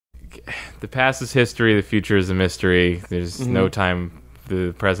the past is history, the future is a mystery. There's no time.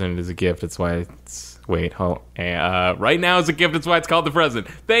 The present is a gift. That's why it's... Wait, right now is a gift. That's why it's called the present.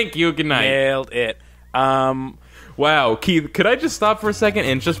 Thank you. Good night. Nailed it. Wow, Keith, could I just stop for a second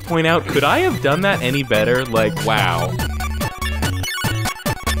and just point out, could I have done that any better? Like, wow.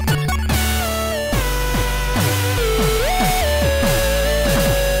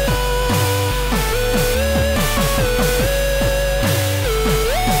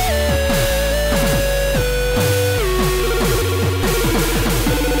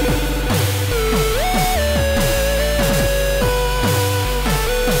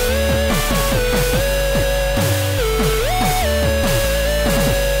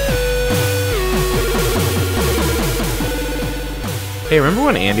 Hey, remember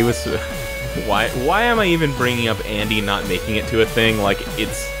when Andy was... Why am I even bringing up Andy not making it to a thing like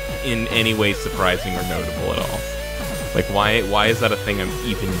it's in any way surprising or notable at all? Like, why is that a thing I'm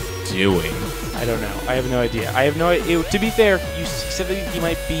even doing? I don't know. I have no idea. To be fair, you said that you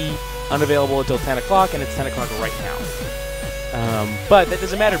might be unavailable until 10 o'clock, and it's 10 o'clock right now. But that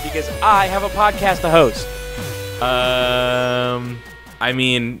doesn't matter because I have a podcast to host. I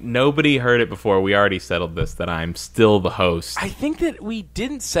mean, nobody heard it before. We already settled this, that I'm still the host. I think that we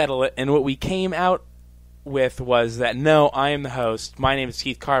didn't settle it, and what we came out with was that, no, I am the host. My name is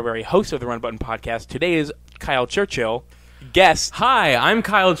Keith Carberry, host of the Run Button Podcast. Today is Kyle Churchill, guest. Hi, I'm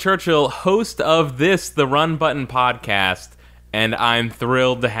Kyle Churchill, host of the Run Button Podcast, and I'm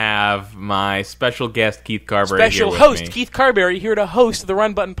thrilled to have my special guest, Keith Carberry, Special here with host, me. Keith Carberry, here to host the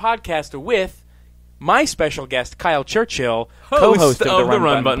Run Button Podcast with my special guest, Kyle Churchill, co-host of the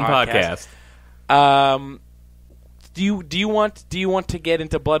Run Button Podcast. Do you want to get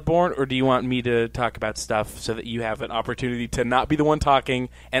into Bloodbourne, or do you want me to talk about stuff so that you have an opportunity to not be the one talking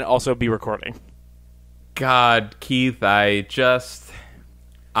and also be recording? God, Keith, I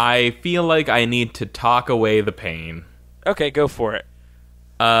feel like I need to talk away the pain. Okay, go for it.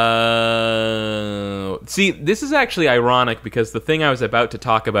 See, this is actually ironic because the thing I was about to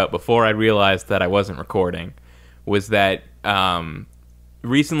talk about before I realized that I wasn't recording was that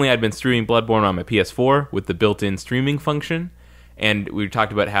recently I'd been streaming Bloodbourne on my PS4 with the built-in streaming function, and we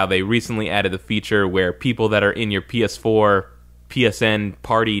talked about how they recently added the feature where people that are in your PS4 PSN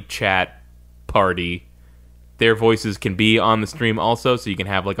party chat party, their voices can be on the stream also, so you can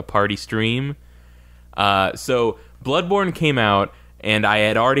have like a party stream. So Bloodbourne came out, and I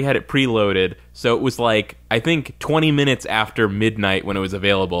had already had it preloaded, so it was like, I think 20 minutes after midnight when it was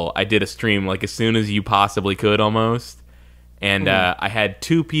available, I did a stream like as soon as you possibly could almost. And I had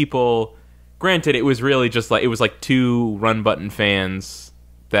two people, granted it was really just like, it was like two Run Button fans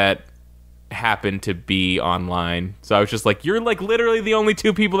that happened to be online. So I was just like, you're like literally the only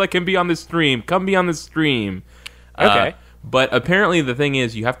two people that can be on this stream. Come be on this stream. Okay. But apparently the thing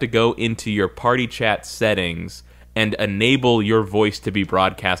is, you have to go into your party chat settings and enable your voice to be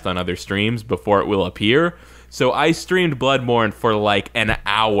broadcast on other streams before it will appear. So I streamed Bloodbourne for like an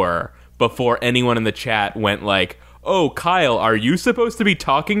hour before anyone in the chat went like, oh, Kyle, are you supposed to be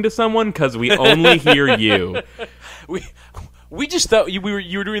talking to someone? Because we only hear you. We just thought you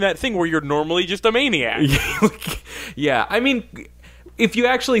were doing that thing where you're normally just a maniac. Yeah, I mean, if you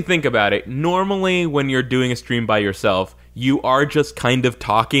actually think about it, normally when you're doing a stream by yourself, you are just kind of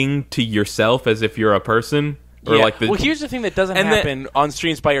talking to yourself as if you're a person. Or yeah. like Well, here's the thing that doesn't happen on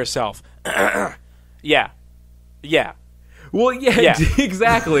streams by yourself. Yeah. Well, yeah.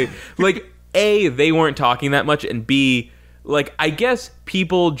 Exactly. Like, A, they weren't talking that much, and B, like, I guess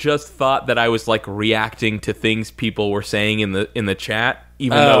people just thought that I was, like, reacting to things people were saying in the chat,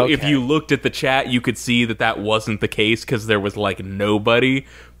 even though if you looked at the chat, you could see that that wasn't the case, because there was, like, nobody,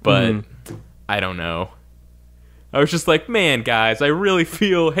 but I don't know. I was just like, man, guys,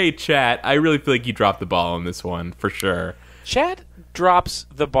 hey, chat, I really feel like you dropped the ball on this one, for sure. Chat drops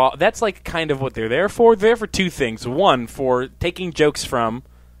the ball. That's like kind of what they're there for. They're there for two things. One, for taking jokes from,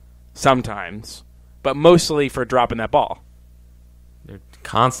 sometimes, but mostly for dropping that ball. They're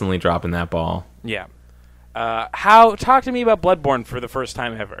constantly dropping that ball. Yeah. Talk to me about Bloodbourne for the first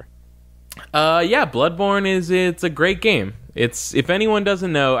time ever. Yeah, Bloodbourne it's a great game. If anyone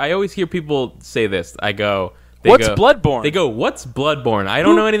doesn't know, I always hear people say this. What's Bloodbourne? They go, what's Bloodbourne? I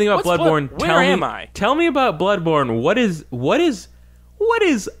don't know anything about Bloodbourne. Where am I? Tell me about Bloodbourne. What is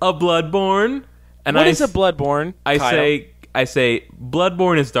a Bloodbourne? And what is a Bloodbourne? I say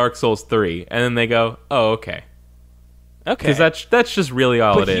Bloodbourne is Dark Souls 3, and then they go, oh, okay. Okay. Because that's just really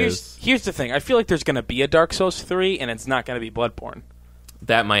all it is. Here's the thing. I feel like there's going to be a Dark Souls 3, and it's not going to be Bloodbourne.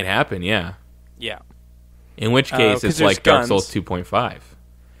 That might happen, yeah. Yeah. In which case, it's like Dark Souls 2.5.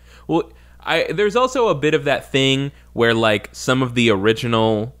 Well, there's also a bit of that thing where, like, some of the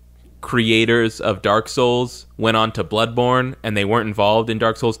original creators of Dark Souls went on to Bloodbourne, and they weren't involved in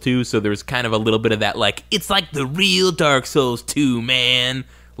Dark Souls 2, so there's kind of a little bit of that, like, it's like the real Dark Souls 2, man.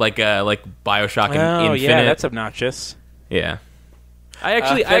 Like Bioshock Infinite. Yeah, that's obnoxious. Yeah. I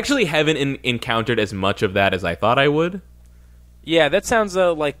actually haven't encountered as much of that as I thought I would. Yeah, that sounds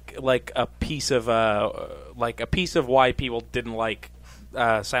like a piece of why people didn't like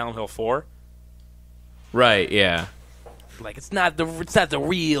Silent Hill 4. Right, yeah. Like it's not the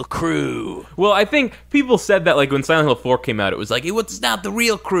real crew. Well, I think people said that like when Silent Hill 4 came out, it was like it's not the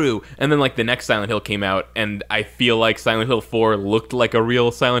real crew. And then like the next Silent Hill came out, and I feel like Silent Hill 4 looked like a real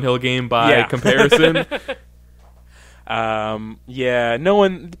Silent Hill game by comparison. Yeah,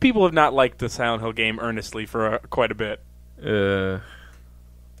 people have not liked the Silent Hill game earnestly for quite a bit.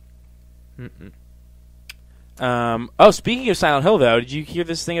 Speaking of Silent Hill, though, did you hear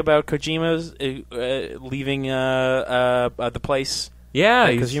this thing about Kojima's leaving the place? Yeah,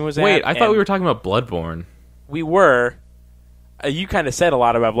 Kojima was wait, I thought we were talking about Bloodbourne. We were. You kind of said a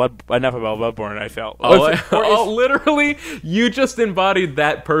lot about enough about Bloodbourne, I felt. Literally, you just embodied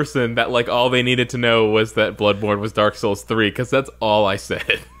that person that like all they needed to know was that Bloodbourne was Dark Souls 3, because that's all I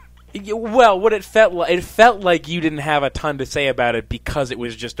said. Well, what it felt like you didn't have a ton to say about it because it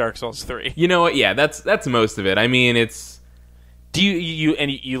was just Dark Souls 3. You know what? Yeah, that's most of it. I mean, it's. Do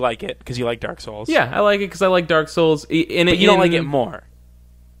you like it because you like Dark Souls? Yeah, I like it because I like Dark Souls. But you don't like it more.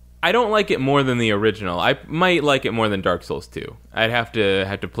 I don't like it more than the original. I might like it more than Dark Souls 2. I'd have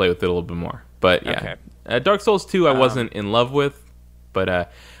to play with it a little bit more. But yeah, okay. Dark Souls 2 I wasn't in love with, but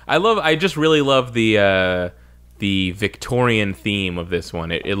I just really love the Victorian theme of this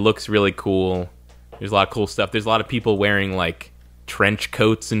one. It looks really cool. There's a lot of cool stuff. There's a lot of people wearing like trench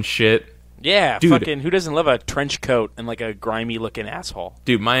coats and shit. Yeah, dude. Fucking who doesn't love a trench coat and like a grimy looking asshole?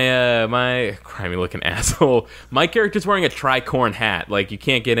 Dude, my grimy looking asshole. My character's wearing a tricorn hat. Like you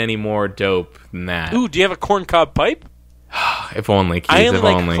can't get any more dope than that. Ooh, do you have a corncob pipe? If only, Keith, I only if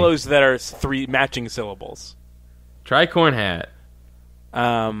like only. clothes that are 3 matching syllables. Tricorn hat.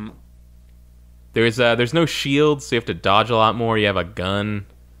 There's no shield, so you have to dodge a lot more. You have a gun,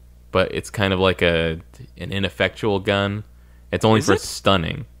 but it's kind of like an ineffectual gun. It's only for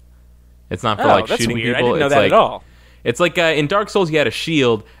stunning. It's not for like shooting weird. people. I didn't know that at all. It's like in Dark Souls you had a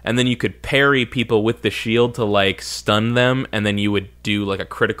shield, and then you could parry people with the shield to like stun them, and then you would do like a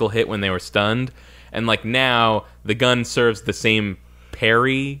critical hit when they were stunned. And like now the gun serves the same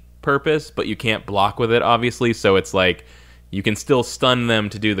parry purpose, but you can't block with it, obviously. So it's like you can still stun them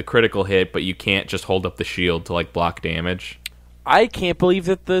to do the critical hit, but you can't just hold up the shield to like block damage. I can't believe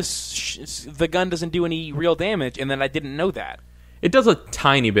that the gun doesn't do any real damage, and then I didn't know that. It does a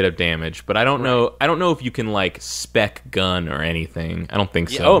tiny bit of damage, but I don't know. I don't know if you can like spec gun or anything. I don't think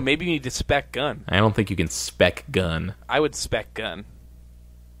so. Oh, maybe you need to spec gun. I don't think you can spec gun. I would spec gun.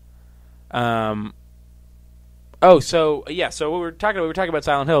 So we were talking about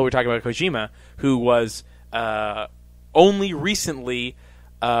Silent Hill. We were talking about Kojima, who was only recently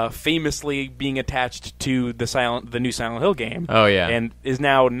famously being attached to the new Silent Hill game. Oh yeah, and is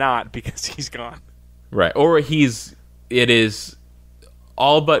now not because he's gone. Right, or it is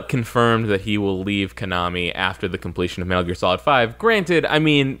all but confirmed that he will leave Konami after the completion of Metal Gear Solid 5. Granted, I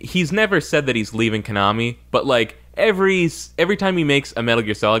mean, he's never said that he's leaving Konami, but like every time he makes a Metal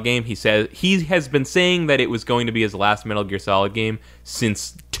Gear Solid game, he says he has been saying that it was going to be his last Metal Gear Solid game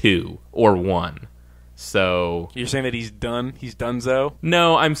since 2 or 1. So you're saying that he's done? He's donezo?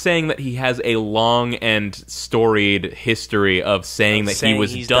 No, I'm saying that he has a long and storied history of saying that he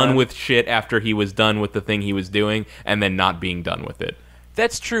was done with shit after he was done with the thing he was doing, and then not being done with it.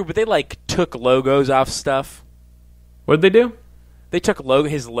 That's true, but they like took logos off stuff. What did they do? They took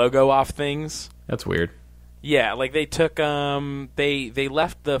his logo off things. That's weird. Yeah, like they took they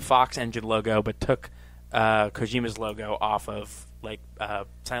left the Fox Engine logo, but took Kojima's logo off of like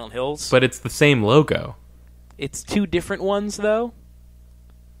Silent Hills. But it's the same logo. It's 2 different ones, though.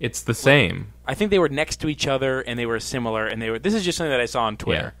 It's the same. I think they were next to each other, and they were similar. And this is just something that I saw on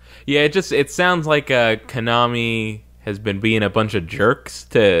Twitter. Yeah. It sounds like Konami has been being a bunch of jerks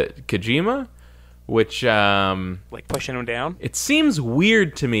to Kojima, which like pushing him down. It seems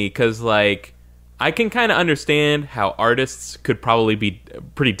weird to me because like I can kind of understand how artists could probably be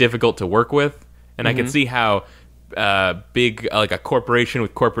pretty difficult to work with, and I can see how big like a corporation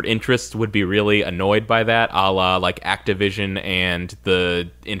with corporate interests would be really annoyed by that, a la like Activision and the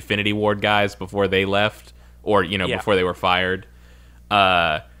Infinity Ward guys before they left, or before they were fired.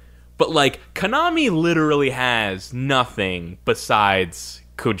 But like Konami literally has nothing besides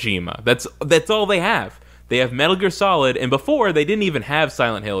Kojima. That's all they have. They have Metal Gear Solid, and before they didn't even have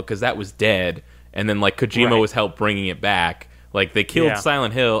Silent Hill because that was dead. And then like Kojima was helped bringing it back. Like, they killed Yeah.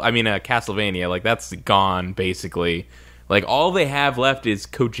 Castlevania. Like, that's gone, basically. Like, all they have left is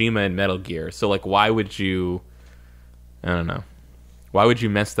Kojima and Metal Gear. So, like, why would you... I don't know. Why would you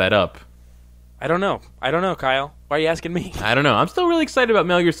mess that up? I don't know, Kyle. Why are you asking me? I don't know. I'm still really excited about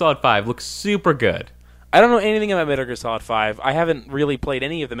Metal Gear Solid 5. Looks super good. I don't know anything about Metal Gear Solid 5. I haven't really played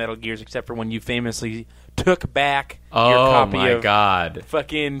any of the Metal Gears except for when you famously took back your copy of God.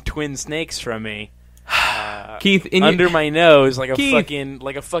 fucking Twin Snakes from me. Keith, Under my nose like Keith,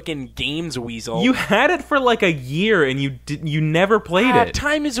 a fucking games weasel. you had it for like a year and you never played it.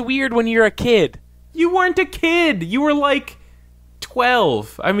 Time is weird when you're a kid. You weren't a kid. You were like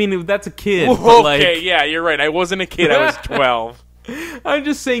 12. I mean, that's a kid. Whoa, but like, okay, yeah, you're right. I wasn't a kid. I was 12. I'm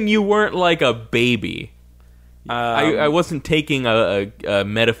just saying you weren't like a baby. I wasn't taking a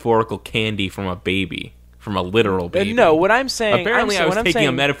metaphorical candy from a baby, from a literal baby. No, what I'm saying... Apparently I was taking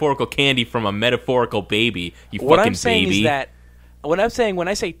a metaphorical candy from a metaphorical baby, you fucking baby. What I'm saying is that... What I'm saying when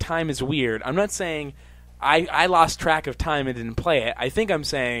I say time is weird, I'm not saying I lost track of time and didn't play it. I think I'm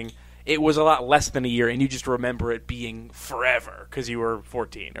saying it was a lot less than a year and you just remember it being forever because you were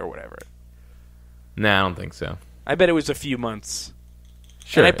 14 or whatever. Nah, I don't think so. I bet it was a few months.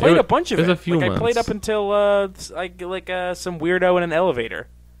 Sure, and I played a bunch of it. A few months. I played up until some weirdo in an elevator.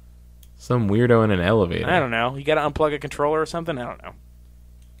 Some weirdo in an elevator. I don't know. You got to unplug a controller or something? I don't know.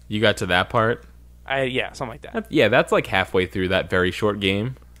 You got to that part? Yeah, something like that. That's like halfway through that very short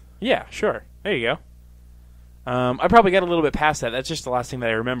game. Yeah, sure. There you go. I probably got a little bit past that. That's just the last thing that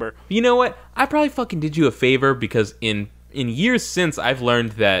I remember. You know what? I probably fucking did you a favor because in years since, I've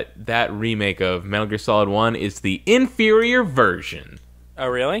learned that remake of Metal Gear Solid 1 is the inferior version. Oh,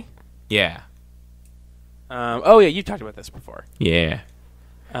 really? Yeah. Yeah, you talked about this before. Yeah.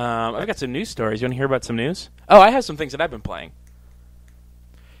 I've got some news stories. You want to hear about some news? Oh, I have some things that I've been playing.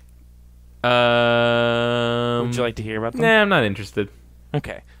 Would you like to hear about them? Nah, I'm not interested.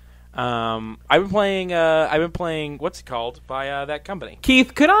 Okay. I've been playing what's it called by that company.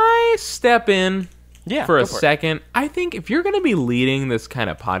 Keith, could I step in for a second? I think if you're going to be leading this kind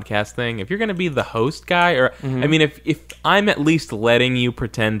of podcast thing, if you're going to be the host guy, or I mean, if I'm at least letting you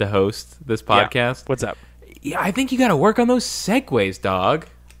pretend to host this podcast, what's up? Yeah, I think you got to work on those segues, dog.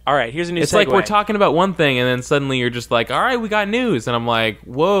 All right, here's a new It's segue. like we're talking about one thing, and then suddenly you're just like, all right, we got news. And I'm like,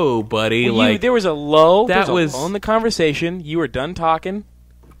 whoa, buddy. There was a lull. That there was a lull in the conversation. You were done talking.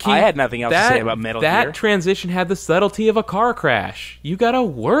 Keith, I had nothing else to say about Metal Gear. That transition had the subtlety of a car crash. You got to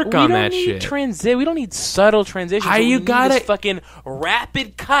work on that shit. We don't need subtle transitions. How you got it? Fucking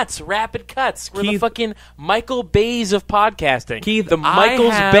rapid cuts. We're the fucking Michael Bays of podcasting. Keith, the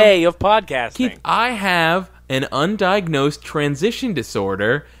Michael's Bay of podcasting. Keith, I have an undiagnosed transition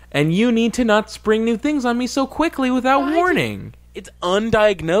disorder, and you need to not spring new things on me so quickly without warning. It's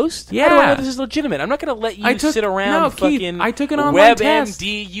undiagnosed? Yeah. How do I know this is legitimate? I'm not going to let you sit around Keith, I took an online test.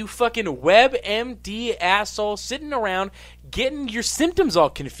 You fucking WebMD asshole sitting around getting your symptoms all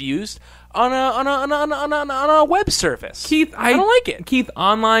confused on a web service. Keith, I don't like it. Keith,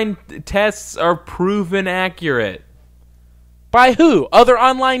 online tests are proven accurate. By who? Other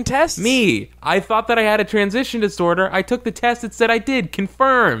online tests? Me. I thought that I had a transition disorder. I took the test. It said I did.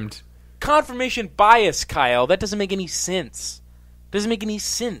 Confirmed. Confirmation bias, Kyle. That doesn't make any sense.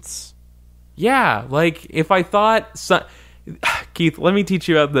 Yeah, like, if I thought... Keith, let me teach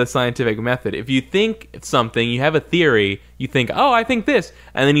you about the scientific method. If you think something, you have a theory, you think, oh, I think this,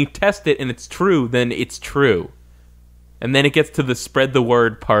 and then you test it and it's true, then it's true. And then it gets to the spread the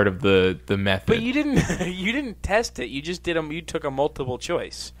word part of the method. But you didn't test it. You just you took a multiple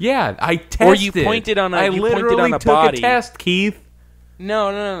choice. Yeah, I tested. Or you pointed on a I literally took body. a test, Keith.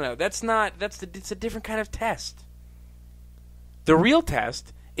 No. It's a different kind of test. The real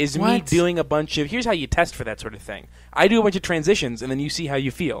test is me doing a bunch of... Here's how you test for that sort of thing. I do a bunch of transitions, and then you see how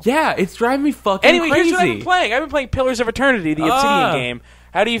you feel. Yeah, it's driving me fucking crazy. Here's what I've been playing. I've been playing Pillars of Eternity, the Obsidian game.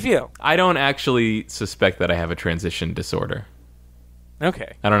 How do you feel? I don't actually suspect that I have a transition disorder.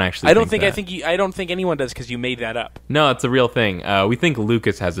 Okay. I don't actually. I don't think anyone does because you made that up. No, it's a real thing. We think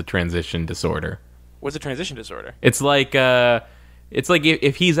Lucas has a transition disorder. What's a transition disorder? It's like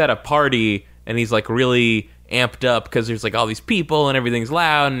if he's at a party and he's like really amped up because there's like all these people and everything's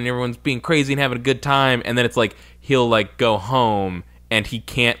loud and everyone's being crazy and having a good time, and then it's like he'll like go home and he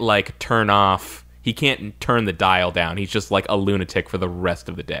can't like turn the dial down. He's just like a lunatic for the rest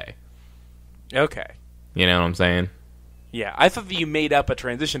of the day. Okay. You know what I'm saying? Yeah, I thought that you made up a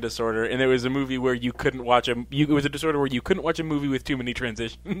transition disorder, and it was a movie where you couldn't watch it was a disorder where you couldn't watch a movie with too many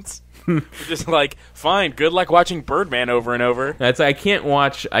transitions. You're just like, fine, good luck watching Birdman over and over. I can't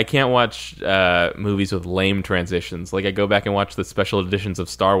watch movies with lame transitions. Like I go back and watch the special editions of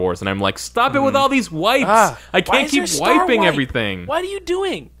Star Wars, and I'm like, stop it with all these wipes. I can't keep wiping everything. What are you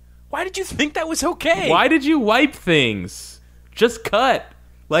doing? Why did you think that was okay? Why did you wipe things? Just cut.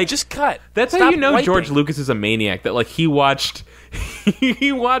 Like, just cut. That's Stop how you know wiping. George Lucas is a maniac. That like he watched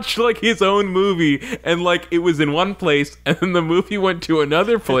like his own movie, and like it was in one place, and then the movie went to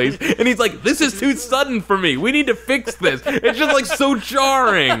another place, and he's like, "This is too sudden for me. We need to fix this." It's just like so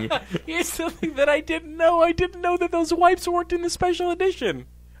jarring. Here's something that I didn't know. I didn't know that those wipes worked in the special edition.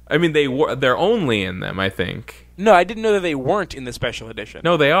 I mean, they're only in them, I think. No, I didn't know that they weren't in the special edition.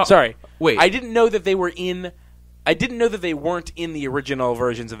 No, they are. Sorry. Wait. I didn't know that they were in. I didn't know that they weren't in the original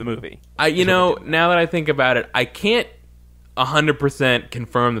versions of the movie. Now that I think about it, I can't 100%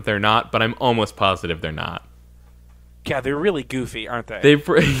 confirm that they're not, but I'm almost positive they're not. God, they're really goofy, aren't they? They're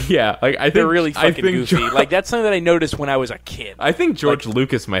really fucking goofy. Like that's something that I noticed when I was a kid. I think George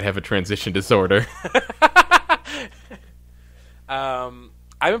Lucas might have a transition disorder.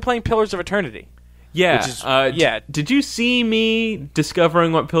 I've been playing Pillars of Eternity. Yeah. Did you see me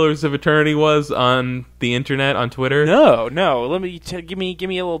discovering what Pillars of Eternity was on the internet, on Twitter? No. Let me give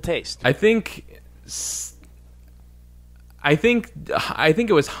me a little taste. I think it was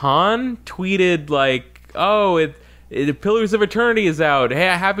Han tweeted like, "Oh, Pillars of Eternity is out. Hey,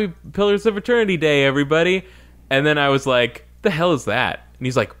 happy Pillars of Eternity Day, everybody!" And then I was like, "The hell is that?" And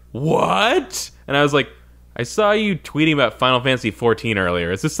he's like, "What?" And I was like, I saw you tweeting about Final Fantasy XIV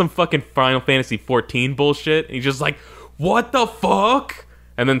earlier. Is this some fucking Final Fantasy XIV bullshit? And he's just like, what the fuck?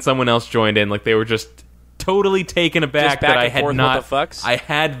 And then someone else joined in, like they were just totally taken aback that I had not. I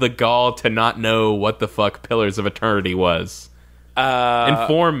had the gall to not know what the fuck Pillars of Eternity was.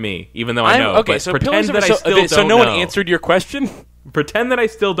 Inform me, even though I know. Okay, so pretend that I still don't know. So no one answered your question? Pretend that I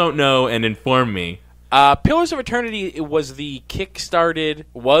still don't know and inform me. Pillars of Eternity was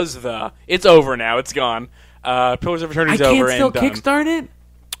it's over now, it's gone. Pillars of Eternity's over and done. I can't still kickstart it?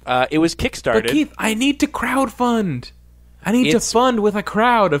 It was kickstarted. But Keith, I need to crowdfund. I need to fund with a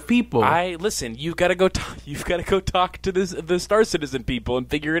crowd of people. Listen, you've got to go talk to the Star Citizen people and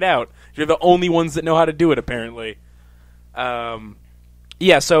figure it out. You're the only ones that know how to do it, apparently. So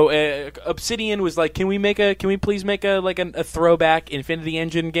Obsidian was like, can we please make a throwback Infinity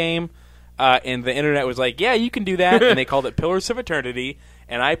Engine game? And the internet was like, yeah, you can do that. And they called it Pillars of Eternity.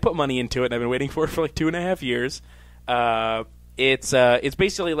 And I put money into it, and I've been waiting for it for like 2.5 years. It's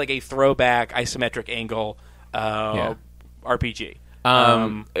basically like a throwback isometric angle RPG.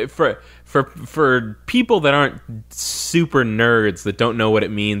 For people that aren't super nerds that don't know what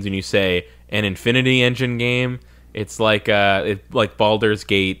it means when you say an Infinity Engine game, it's like Baldur's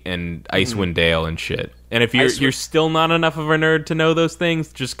Gate and Icewind Dale and shit. And if you're still not enough of a nerd to know those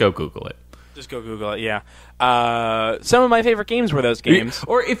things, just go Google it. Just go Google it, yeah. Some of my favorite games were those games.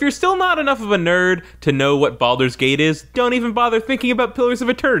 Or if you're still not enough of a nerd to know what Baldur's Gate is, don't even bother thinking about Pillars of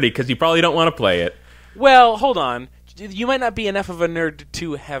Eternity, because you probably don't want to play it. Well, hold on. You might not be enough of a nerd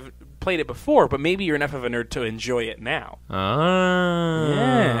to have played it before, but maybe you're enough of a nerd to enjoy it now.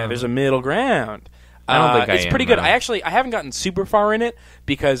 Yeah, there's a middle ground. I don't think it's pretty good. I haven't gotten super far in it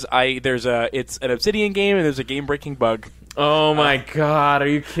because it's an Obsidian game and there's a game-breaking bug. Oh my god, are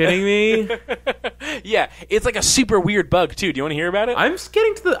you kidding me? Yeah, it's like a super weird bug too. Do you want to hear about it? I'm just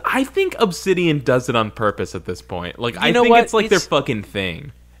getting to I think Obsidian does it on purpose at this point. Like, I think it's like their fucking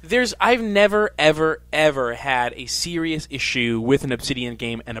thing. I've never, ever had a serious issue with an Obsidian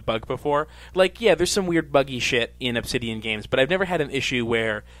game and a bug before. Like, yeah, there's some weird buggy shit in Obsidian games, but I've never had an issue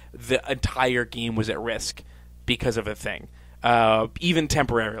where the entire game was at risk because of a thing, even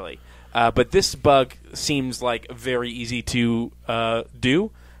temporarily. But this bug seems like very easy to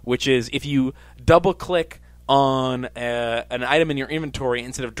do, which is if you double-click on an item in your inventory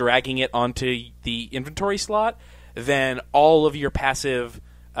instead of dragging it onto the inventory slot, then all of your passive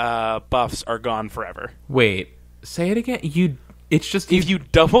buffs are gone forever. Wait, say it again. If you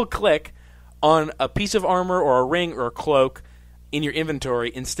double-click on a piece of armor or a ring or a cloak in your inventory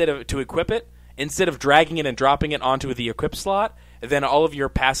to equip it, instead of dragging it and dropping it onto the equip slot, then all of your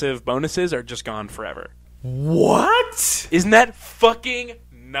passive bonuses are just gone forever. What? Isn't that fucking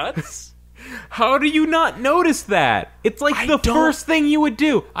nuts? How do you not notice that? It's like first thing you would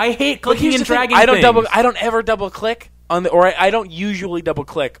do. I hate clicking and dragging things. I don't ever double click on I don't usually double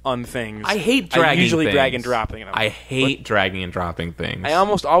click on things. I hate dragging. I usually things. drag and dropping them. I hate dragging and dropping things. I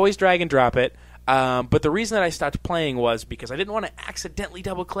almost always drag and drop it. But the reason that I stopped playing was because I didn't want to accidentally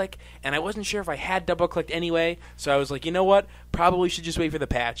double-click, and I wasn't sure if I had double-clicked anyway, so I was like, you know what? Probably should just wait for the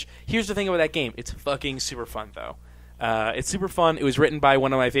patch. Here's the thing about that game. It's fucking super fun, though. It's super fun. It was written by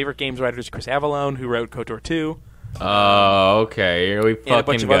one of my favorite games writers, Chris Avallone, who wrote KOTOR 2. Oh, okay. Here we fucking and a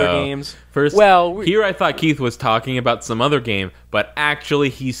bunch of go. other games. First, here I thought Keith was talking about some other game, but actually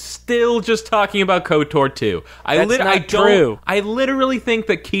he's still just talking about KOTOR 2. That's not true. I literally think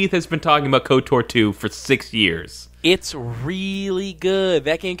that Keith has been talking about KOTOR 2 for 6 years. It's really good.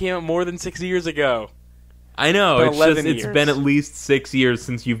 That game came out more than 6 years ago. I know. It's years. been at least 6 years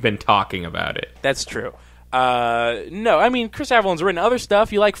since you've been talking about it. That's true. No, I mean, Chris Avallone's written other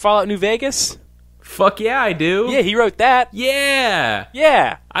stuff. You like Fallout New Vegas? Fuck yeah, I do. Yeah, he wrote that. Yeah.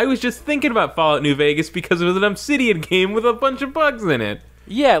 Yeah. I was just thinking about Fallout New Vegas because it was an Obsidian game with a bunch of bugs in it.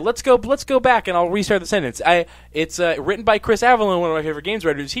 Yeah, let's go back and I'll restart the sentence. It's written by Chris Avallone, one of my favorite games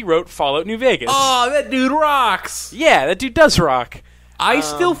writers. He wrote Fallout New Vegas. Oh, that dude rocks. Yeah, that dude does rock. I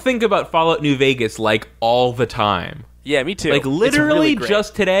still think about Fallout New Vegas like all the time. Yeah, me too. Like literally really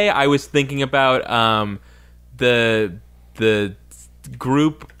just today I was thinking about the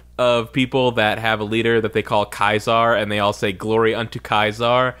group of people that have a leader that they call Kaisar, and they all say glory unto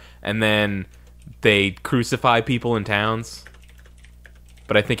Kaisar, and then they crucify people in towns.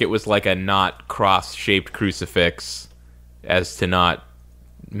 But I think it was like a not cross-shaped crucifix as to not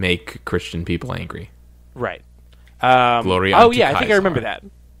make Christian people angry. Right. Glory unto yeah, Kaisar. I think I remember that.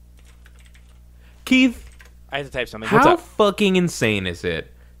 Keith, I had to type something. how What's up? fucking insane is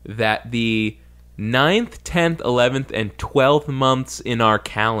it that the 9th, 10th, 11th, and 12th months in our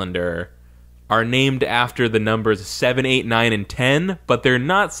calendar are named after the numbers 7, 8, 9, and 10, but they're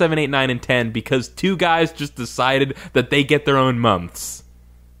not 7, 8, 9, and 10 because two guys just decided that they get their own months.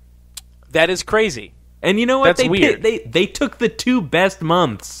 That is crazy. And you know what? That's weird. They took the two best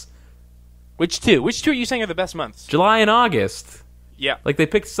months. Which two? Which two are you saying are the best months? July and August. Yeah. Like, they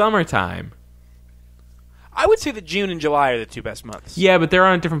picked summertime. I would say that June and July are the two best months. Yeah, but they're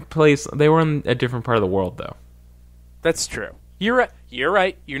on a different place. They were in a different part of the world, though. That's true. You're right. You're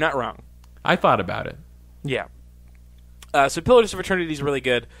right. You're not wrong. I thought about it. Yeah. So Pillars of Eternity is really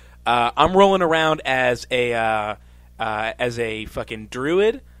good. I'm rolling around as a fucking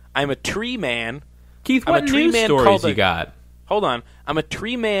druid. I'm a tree man. Keith, I'm what a tree news man stories you got? Hold on. I'm a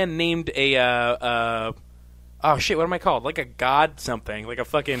tree man named oh shit, what am I called? Like a god something. Like a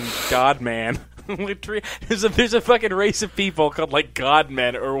fucking god man. There's a fucking race of people called like god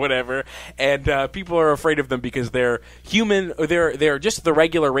men or whatever, and people are afraid of them because they're human. Or they're just the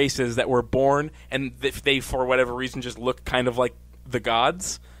regular races that were born, and they for whatever reason just look kind of like the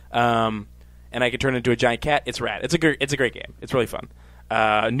gods. And I can turn into a giant cat. It's rad. It's a great game. It's really fun.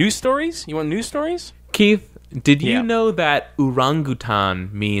 News stories? You want news stories? Keith, did you know that orangutan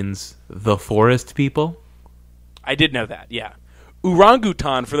means the forest people? I did know that, yeah.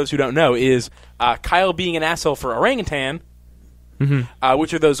 Orangutan, for those who don't know, is Kyle being an asshole for orangutan,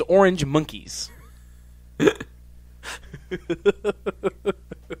 which are those orange monkeys.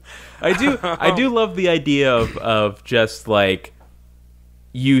 I do love the idea of just like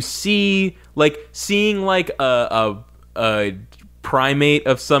you seeing like a primate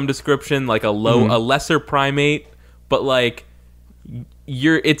of some description, like a lesser primate, but like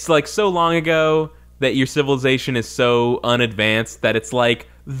it's like so long ago that your civilization is so unadvanced that it's like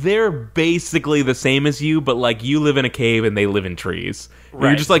they're basically the same as you, but like you live in a cave and they live in trees. Right.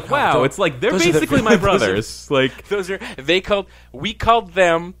 You're just like, wow, it's like they're basically my brothers. We called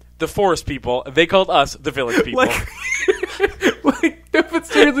them the forest people. They called us the village people. But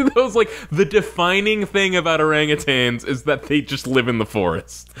seriously, those like the defining thing about orangutans is that they just live in the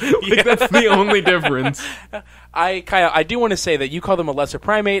forest. That's the only difference. Kyle, I do want to say that you call them a lesser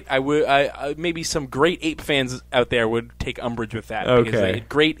primate. Maybe some great ape fans out there would take umbrage with that. Okay, because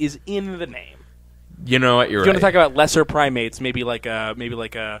great is in the name. You know what? You're if right. You want to talk about lesser primates? Maybe like a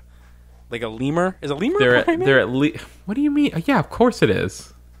lemur. Is a lemur a primate? They're at least. What do you mean? Yeah, of course it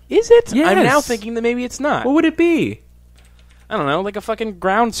is. Is it? Yes. I'm now thinking that maybe it's not. What would it be? I don't know, like a fucking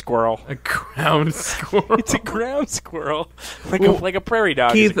ground squirrel. A ground squirrel? It's a ground squirrel. Like a prairie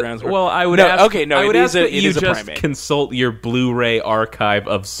dog Keith, is a ground squirrel. Well, I would ask it you is a just primate. consult your Blu-ray archive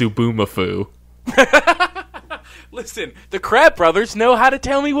of Subumafu. Listen, the Crab Brothers know how to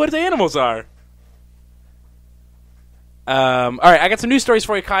tell me what animals are. All right, I got some news stories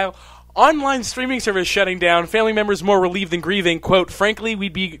for you, Kyle. Online streaming service shutting down. Family members more relieved than grieving. Quote, frankly,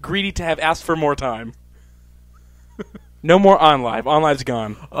 we'd be greedy to have asked for more time. No more OnLive. OnLive's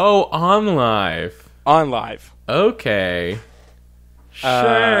gone. Oh, OnLive. OnLive. Okay.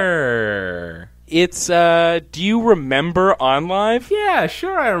 Sure. It's, do you remember OnLive? Yeah,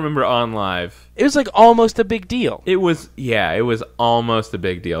 sure I remember OnLive. It was like almost a big deal. It was almost a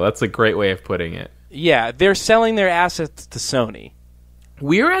big deal. That's a great way of putting it. Yeah, they're selling their assets to Sony.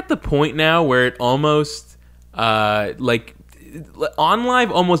 We're at the point now where it almost, OnLive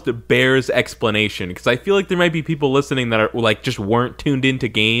almost bears explanation, because I feel like there might be people listening that are like just weren't tuned into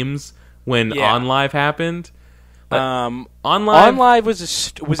games when OnLive happened. OnLive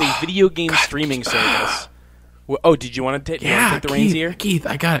was a video game streaming service. Oh, did you want to take the reins here? Keith,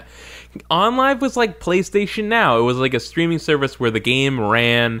 I got it. OnLive was like PlayStation Now. It was like a streaming service where the game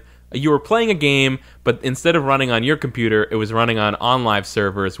ran. You were playing a game, but instead of running on your computer, it was running on OnLive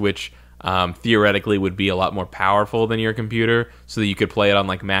servers, which theoretically would be a lot more powerful than your computer, so that you could play it on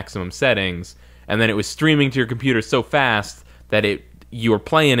like maximum settings. And then it was streaming to your computer so fast that you were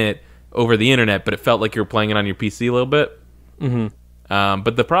playing it over the internet, but it felt like you were playing it on your PC a little bit. Mm-hmm.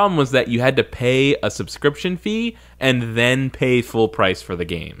 But the problem was that you had to pay a subscription fee and then pay full price for the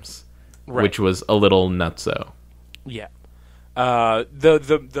games, which was a little nutso. Yeah.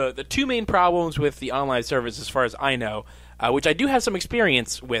 The two main problems with the online service, as far as I know, which I do have some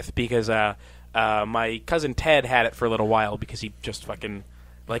experience with, because my cousin Ted had it for a little while, because he just fucking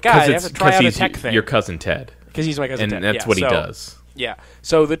I have to try out a tech thing. Your cousin Ted, because he's my cousin Ted, and that's what he does. Yeah.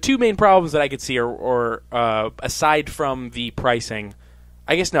 So the two main problems that I could see are aside from the pricing,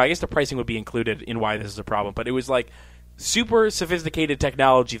 I guess the pricing would be included in why this is a problem, but it was like super sophisticated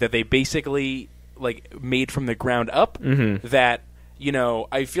technology that they basically made from the ground up. Mm-hmm. That,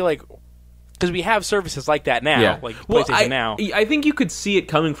 I feel like, because we have services like that now, like PlayStation Now. I think you could see it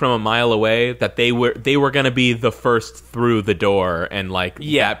coming from a mile away that they were going to be the first through the door, and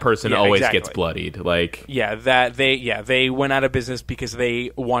that person always gets bloodied. They went out of business because they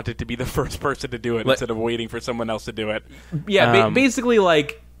wanted to be the first person to do it instead of waiting for someone else to do it. Yeah, basically,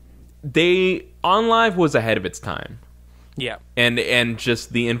 OnLive was ahead of its time. Yeah, and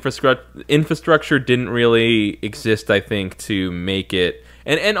just the infrastructure didn't really exist, I think, to make it.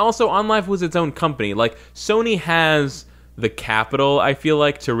 And also, OnLive was its own company. Like, Sony has the capital, I feel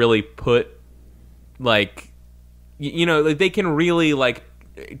like, to really put, they can really,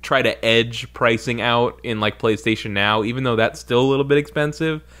 try to edge pricing out in, PlayStation Now, even though that's still a little bit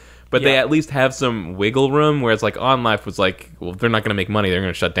expensive. But they at least have some wiggle room, whereas, OnLive was well, if they're not going to make money, they're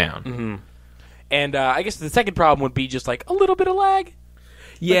going to shut down. Mm-hmm. And I guess the second problem would be just, a little bit of lag.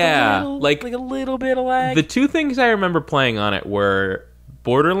 Yeah. A little bit of lag. The two things I remember playing on it were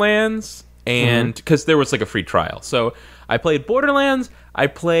Borderlands, and because there was a free trial, so I played Borderlands. I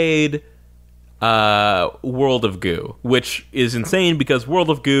played World of Goo, which is insane because World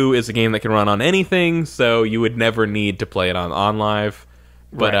of Goo is a game that can run on anything, so you would never need to play it on OnLive.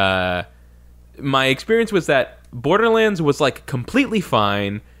 But my experience was that Borderlands was completely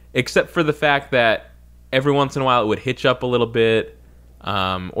fine, except for the fact that every once in a while it would hitch up a little bit.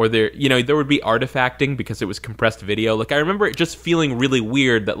 Or there would be artifacting because it was compressed video. I remember it just feeling really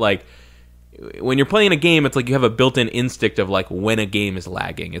weird that when you're playing a game, it's you have a built-in instinct of when a game is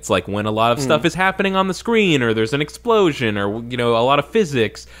lagging. It's when a lot of stuff is happening on the screen, or there's an explosion, or a lot of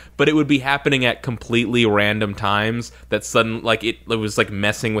physics, but it would be happening at completely random times that it was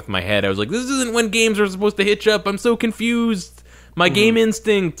messing with my head. I was like, this isn't when games are supposed to hitch up. I'm so confused. My game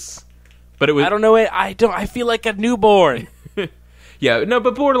instincts. But it was, I don't know it. I feel like a newborn. Yeah, no,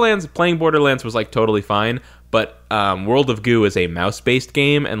 but playing Borderlands was totally fine. But World of Goo is a mouse-based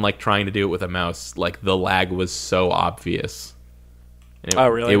game, and trying to do it with a mouse, the lag was so obvious. Oh,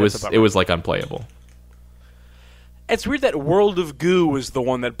 really? It was unplayable. It's weird that World of Goo was the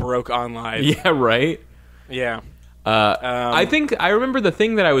one that broke OnLive. Yeah, right. Yeah. I remember the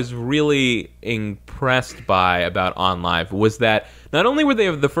thing that I was really impressed by about OnLive was that not only were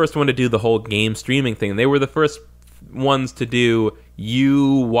they the first one to do the whole game streaming thing, they were the first ones to do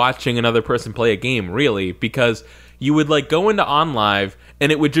you watching another person play a game, really, because you would go into OnLive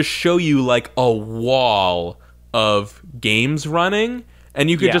and it would just show you a wall of games running, and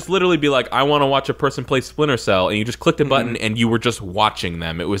you could just literally be I want to watch a person play Splinter Cell, and you just clicked a button and you were just watching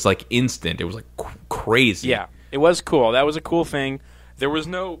them. It was instant. It was crazy. Yeah, it was cool. That was a cool thing. There was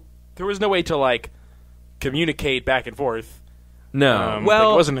no way to communicate back and forth. No, it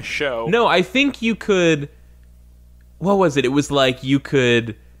wasn't a show. No, I think you could. What was it? It was you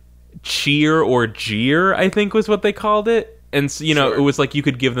could cheer or jeer, I think was what they called it. And, sure. It was you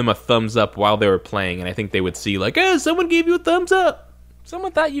could give them a thumbs up while they were playing, and I think they would see, hey, someone gave you a thumbs up.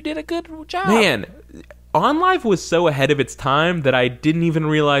 Someone thought you did a good job. Man, OnLive was so ahead of its time that I didn't even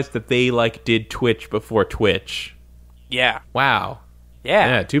realize that they, did Twitch before Twitch. Yeah. Wow.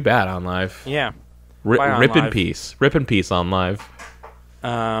 Yeah. Too bad, OnLive. Yeah. Rip in peace. Rip in peace, OnLive.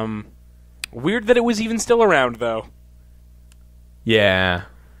 Weird that it was even still around, though. Yeah.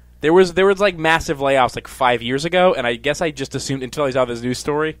 There was like massive layoffs like 5 years ago, and I guess I just assumed until I saw this news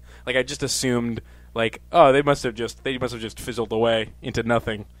story, like I just assumed like, oh, they must have just fizzled away into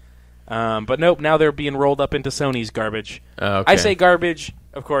nothing. But nope, now they're being rolled up into Sony's garbage. Okay. I say garbage,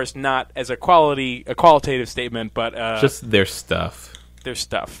 of course, not as a qualitative statement, but just their stuff. Their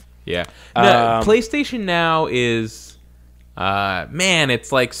stuff. Yeah. No, PlayStation Now is, man,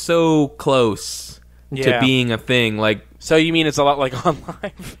 it's like so close to being a thing. Like, so you mean it's a lot like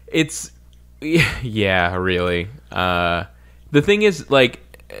OnLive? It's, yeah, really. The thing is, like,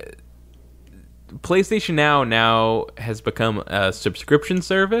 PlayStation Now has become a subscription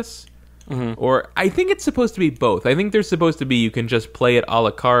service. Mm-hmm. Or I think it's supposed to be both. I think there's supposed to be you can just play it a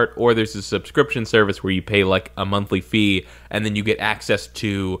la carte, or there's a subscription service where you pay like a monthly fee and then you get access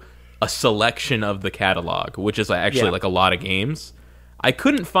to a selection of the catalog, which is actually like a lot of games. I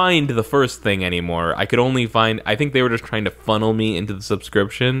couldn't find the first thing anymore. I could only find, I think they were just trying to funnel me into the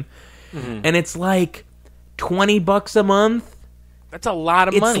subscription. Mm-hmm. And it's like $20 a month. That's a lot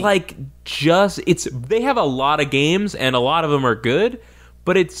of money. It's like they have a lot of games and a lot of them are good,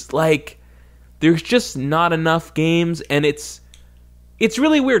 but it's like there's just not enough games, and it's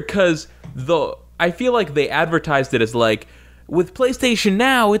really weird because I feel like they advertised it as like, with PlayStation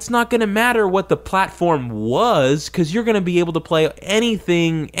Now, it's not going to matter what the platform was because you're going to be able to play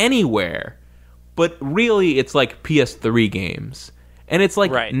anything anywhere. But really, it's like PS3 games. And it's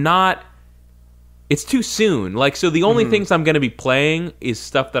like not... It's too soon. Like, so the only things I'm going to be playing is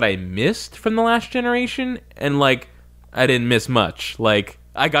stuff that I missed from the last generation, and like, I didn't miss much. Like,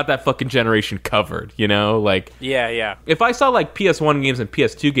 I got that fucking generation covered, you know? Like... Yeah. If I saw like PS1 games and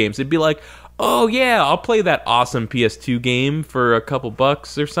PS2 games, it'd be like... Oh, yeah, I'll play that awesome PS2 game for a couple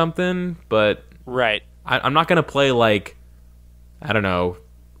bucks or something, but I'm not going to play, like, I don't know,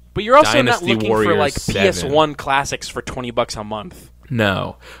 but you're also Dynasty not looking Warriors for, like, 7. PS1 classics for $20 a month.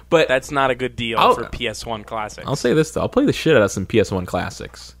 No, but... That's not a good deal for PS1 classics. I'll say this, though. I'll play the shit out of some PS1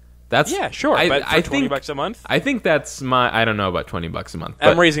 classics. Yeah, sure, but for $20 a month? I think that's I don't know about $20 a month.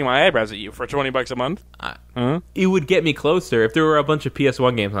 I'm raising my eyebrows at you. For $20 a month? It would get me closer. If there were a bunch of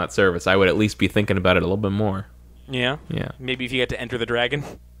PS1 games on that service, I would at least be thinking about it a little bit more. Yeah? Yeah. Maybe if you get to Enter the Dragon?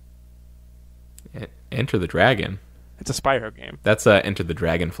 Enter the Dragon? It's a Spyro game. That's Enter the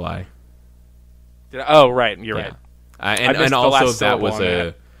Dragonfly. Right. You're right. And also that was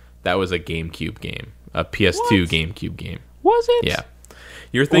a GameCube game. A PS2 GameCube game. Was it? Yeah.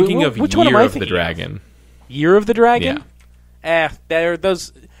 You're thinking of Year of the Dragon. Year of the Dragon? Yeah.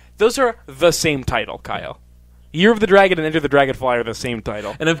 Those are the same title, Kyle. Year of the Dragon and Enter the Dragonfly are the same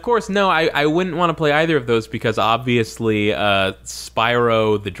title. And of course, no, I wouldn't want to play either of those because obviously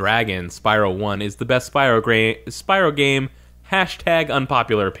Spyro the Dragon, Spyro 1, is the best Spyro game. #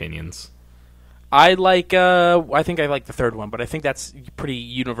 unpopular opinions. I think I like the third one, but I think that's pretty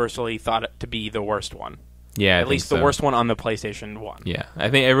universally thought to be the worst one. Yeah, at least the worst one on the PlayStation 1. Yeah, I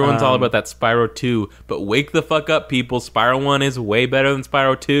think everyone's all about that Spyro 2, but wake the fuck up, people. Spyro 1 is way better than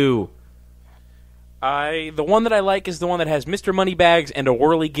Spyro 2. The one that I like is the one that has Mr. Moneybags and a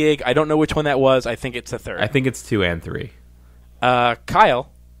whirly gig. I don't know which one that was. I think it's the third. I think it's 2 and 3.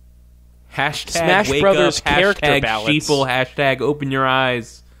 Kyle. # Smash wake Brothers up, character # ballads. sheeple, # open your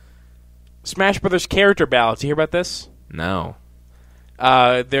eyes. Smash Brothers character ballads. You hear about this? No.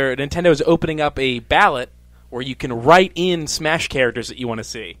 Nintendo is opening up a ballot where you can write in Smash characters that you want to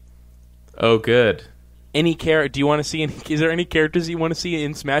see. Oh, good. Do you want to see is there any characters you want to see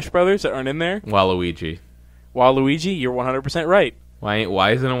in Smash Brothers that aren't in there? Waluigi. Waluigi, you're 100% right. Why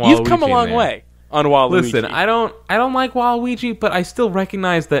isn't a Waluigi? You've come a long way on Waluigi. Listen, I don't like Waluigi, but I still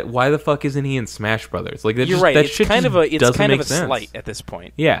recognize that why the fuck isn't he in Smash Brothers? Like you're right. It's kind of a sense. slight at this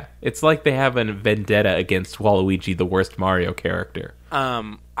point. Yeah, it's like they have a vendetta against Waluigi, the worst Mario character.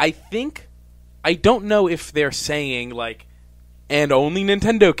 I don't know if they're saying, like, and only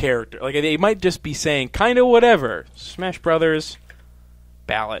Nintendo character. Like, they might just be saying kind of whatever. Smash Brothers,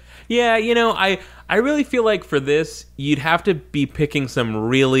 ballot. Yeah, I really feel like for this, you'd have to be picking some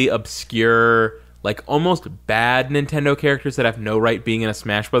really obscure, like, almost bad Nintendo characters that have no right being in a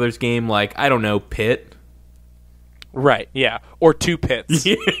Smash Brothers game. Like, I don't know, Pit. Right, yeah. Or 2 Pits.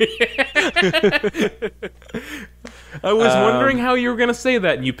 I was wondering how you were going to say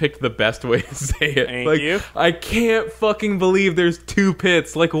that, and you picked the best way to say it. Thank you. I can't fucking believe there's 2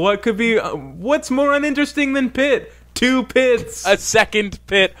 Pits. Like, what could be... what's more uninteresting than Pit? 2 Pits. A second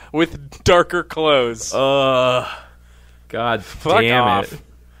Pit with darker clothes. God Fuck damn off. it.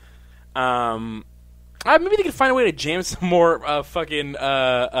 Maybe they could find a way to jam some more fucking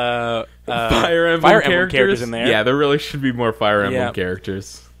Fire Emblem characters in there. Yeah, there really should be more Fire Emblem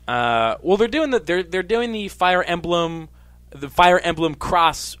characters. Well, they're doing the Fire Emblem,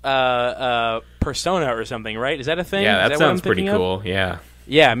 Cross Persona or something, right? Is that a thing? Yeah, that sounds pretty cool. Of? Yeah.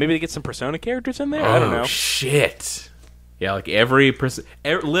 Yeah, maybe they get some Persona characters in there. I don't know. Shit. Yeah, like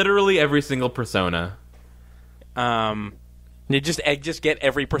literally every single Persona. You just get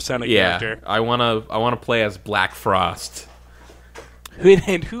every Persona character. I wanna play as Black Frost.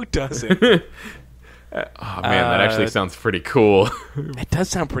 And who doesn't? Oh man, that actually sounds pretty cool. It does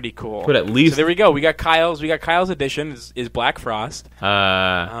sound pretty cool. But at least so there we go. We got Kyle's edition is Black Frost.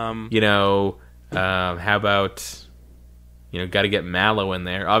 How about got to get Mallow in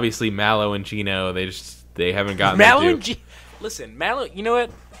there. Obviously, Mallow and Gino, they haven't gotten Mallow and Gino. Listen, Mallow. You know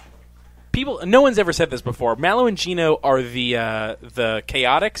what? No one's ever said this before. Mallow and Gino are the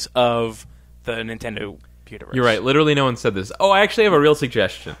chaotics of the Nintendo universe. You're right. Literally, no one said this. Oh, I actually have a real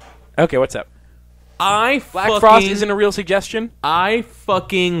suggestion. Okay, what's up? Black Frost isn't a real suggestion? I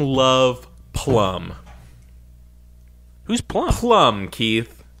fucking love Plum. Who's Plum? Plum,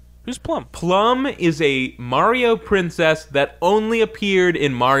 Keith. Who's Plum? Plum is a Mario princess that only appeared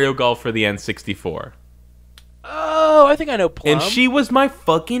in Mario Golf for the N64. Oh, I think I know Plum. And she was my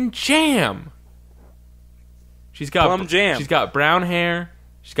fucking jam. She's got Plum jam. She's got brown hair.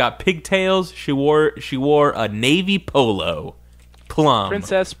 She's got pigtails. She wore a navy polo. Plum.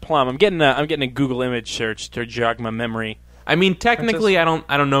 Princess Plum. I'm getting a Google image search to jog my memory. I mean, technically, I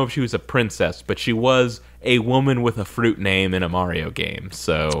don't know if she was a princess, but she was a woman with a fruit name in a Mario game.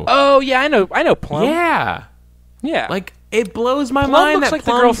 So. Oh yeah, I know Plum. Yeah. Like it blows my Plum mind looks that like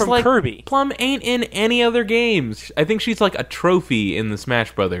the girl from Kirby. Plum ain't in any other games. I think she's like a trophy in the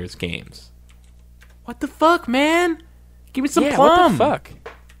Smash Brothers games. What the fuck, man? Give me some Plum. What the fuck?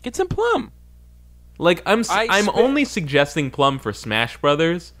 Get some Plum. Like I'm only suggesting Plum for Smash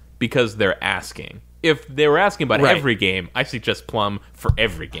Brothers because they're asking. If they were asking about every game, I suggest Plum for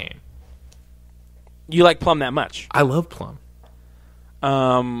every game. You like Plum that much? I love Plum.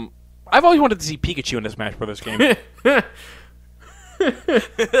 I've always wanted to see Pikachu in a Smash Brothers game. What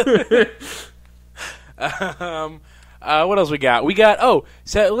else we got?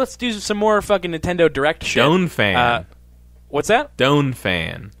 So let's do some more fucking Nintendo Direct shit. Stone Fan. What's that? Stone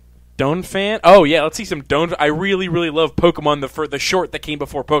Fan. Stone Fan? Oh yeah, let's see some Stone. I really, really love Pokemon the short that came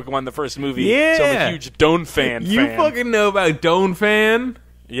before Pokemon the first movie. Yeah, so I'm a huge Stone Fan. You fucking know about Stone Fan?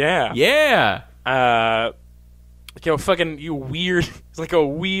 Yeah. Yeah. Fucking you weird. It's like a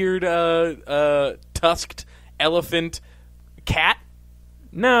weird tusked elephant cat.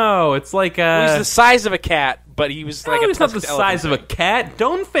 No, it's like he's the size of a cat, but he was like he's not the size of a cat.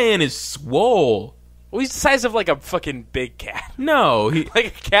 Stone Fan is swole. Well, he's the size of like a fucking big cat. No, like a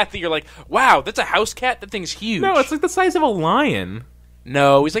cat that you're like, wow, that's a house cat. That thing's huge. No, it's like the size of a lion.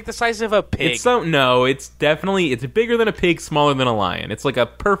 No, he's like the size of a pig. It's bigger than a pig, smaller than a lion. It's like a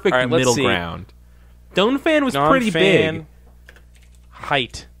perfect middle ground. Stone Fan was pretty big.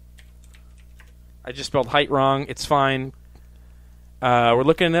 Height. I just spelled height wrong. It's fine. We're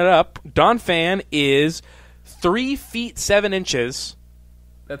looking it up. Don Fan is 3 feet 7 inches.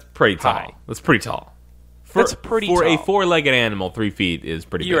 That's pretty tall. High. That's pretty tall. For a 4-legged animal, 3 feet is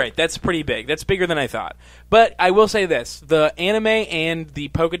pretty big. You're right. That's pretty big. That's bigger than I thought. But I will say this. The anime and the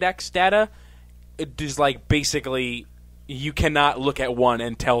Pokedex data is like basically you cannot look at one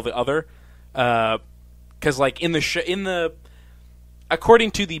and tell the other. Because like in the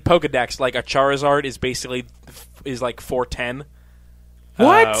according to the Pokedex, like a Charizard is like 4'10".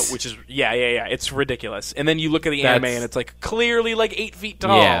 What? Which is yeah. It's ridiculous. And then you look at the anime and it's like clearly like 8 feet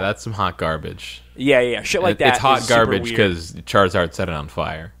tall. Yeah, that's some hot garbage. Yeah. Shit like that. It's hot garbage because Charizard set it on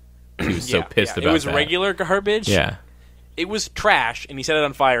fire. He was so pissed about that. It was regular garbage. Yeah. It was trash, and he set it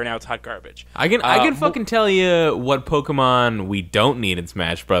on fire. Now it's hot garbage. I can fucking tell you what Pokemon we don't need in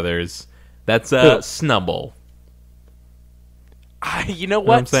Smash Brothers. That's Snubbull. You know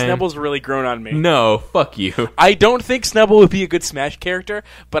what? Snubble's really grown on me. No, fuck you. I don't think Snubbull would be a good Smash character,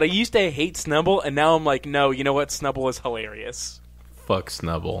 but I used to hate Snubbull, and now I'm like, no, you know what? Snubbull is hilarious. Fuck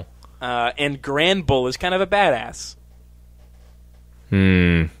Snubbull. And Granbull is kind of a badass.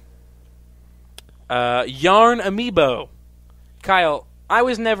 Yarn Amiibo. Kyle, I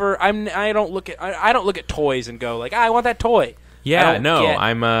don't look at toys and go like, I want that toy. Yeah, no,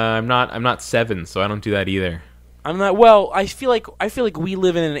 I'm not 7, so I don't do that either. I'm not. Well, I feel like we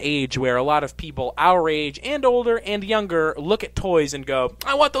live in an age where a lot of people our age and older and younger look at toys and go,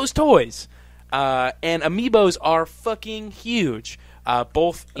 I want those toys. And Amiibos are fucking huge.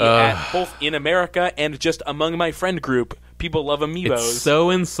 Both in America and just among my friend group, people love Amiibos. It's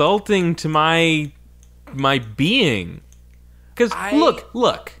so insulting to my being. Because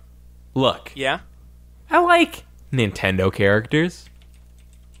look. Yeah? I like Nintendo characters.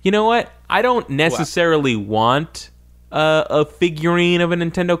 you know what? I don't necessarily want a figurine of a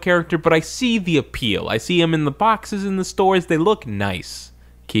Nintendo character, but I see the appeal. I see them in the boxes in the stores. They look nice,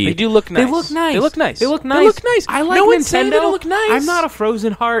 Keith. They do look nice. They look nice. They look nice. They look nice. They look nice. I like no Nintendo. One's saying they don't look nice. I'm not a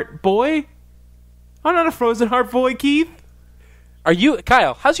Frozen Heart boy. I'm not a Frozen Heart boy, Keith. Are you,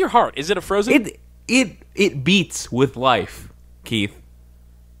 Kyle? How's your heart? Is it a Frozen? It beats with life, Keith.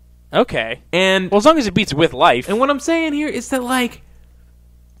 Okay. And well, as long as it beats with life. And what I'm saying here is that, like,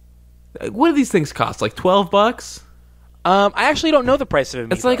 what do these things cost? Like $12? I actually don't know the price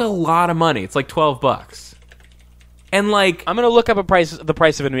of it. It's like a lot of money. It's like $12. And like, I'm gonna look up the price of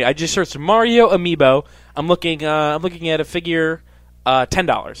an amiibo. I just searched Mario amiibo. I'm looking at a figure,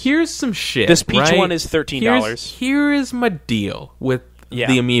 $10. Here's some shit. This Peach right? one is $13. Here is my deal with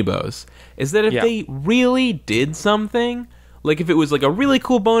the amiibos. Is that if they really did something, like if it was like a really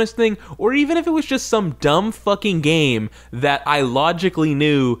cool bonus thing, or even if it was just some dumb fucking game that I logically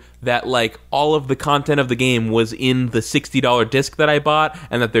knew that like all of the content of the game was in the $60 disc that I bought,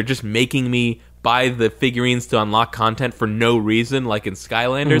 and that they're just making me buy the figurines to unlock content for no reason, like in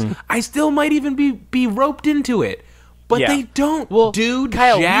Skylanders, I still might even be roped into it. But they don't do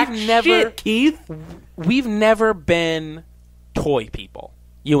Kyle, jack shit, Keith. We've never been toy people,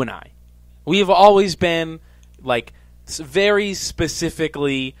 you and I. We've always been like very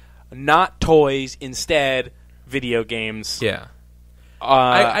specifically not toys, instead video games. Yeah.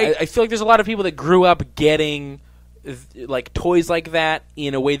 I feel like there's a lot of people that grew up getting like toys like that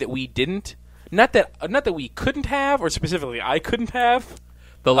in a way that we didn't. Not that we couldn't have, or specifically I couldn't have.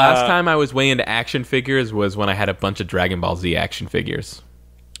 The last time I was way into action figures was when I had a bunch of Dragon Ball Z action figures.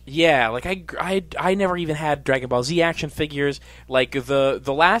 Yeah, like I never even had Dragon Ball Z action figures. Like the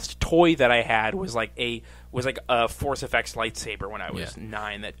last toy that I had was like a Force FX lightsaber when I was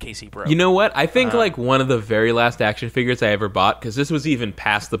 9 that Casey broke. You know what? I think like one of the very last action figures I ever bought, because this was even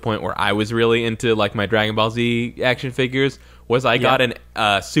past the point where I was really into like my Dragon Ball Z action figures, was I got an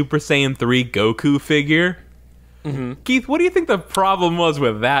Super Saiyan 3 Goku figure. Mm-hmm. Keith, what do you think the problem was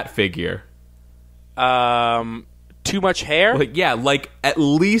with that figure? Too much hair? Like, yeah, like at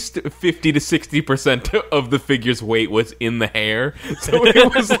least 50 to 60% of the figure's weight was in the hair, so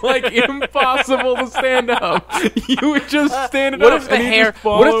it was like impossible to stand up. You would just stand up. What if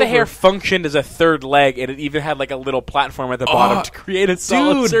the hair functioned as a third leg, and it even had like a little platform at the bottom to create a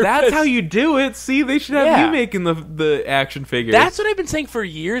solid surface? That's how you do it. See, they should have you making the action figures. That's what I've been saying for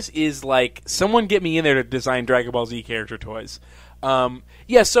years. Is like someone get me in there to design Dragon Ball Z character toys. So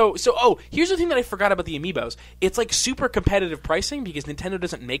here's the thing that I forgot about the amiibos. It's like super competitive pricing because Nintendo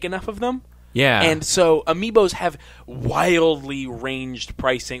doesn't make enough of them. Yeah. And so amiibos have wildly ranged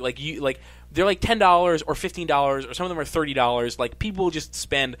pricing. They're like $10 or $15 or some of them are $30. Like people just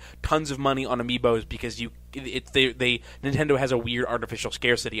spend tons of money on amiibos because Nintendo has a weird artificial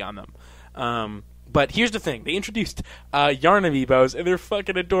scarcity on them. But here's the thing. They introduced yarn amiibos, and they're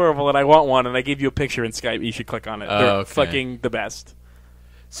fucking adorable, and I want one, and I gave you a picture in Skype. You should click on it. They're fucking the best.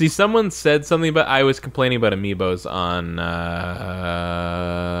 See, someone said something about... I was complaining about amiibos on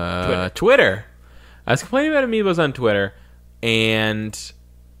Twitter. I was complaining about amiibos on Twitter, and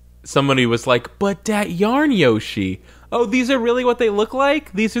somebody was like, but that yarn Yoshi... Oh, these are really what they look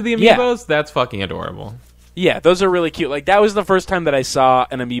like? These are the amiibos? Yeah. That's fucking adorable. Yeah, those are really cute. Like, that was the first time that I saw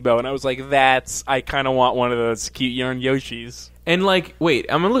an amiibo, and I was like, I kind of want one of those cute yarn Yoshis. And, like, wait,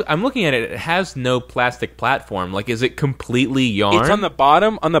 I'm looking at it. It has no plastic platform. Like, is it completely yarn? It's on the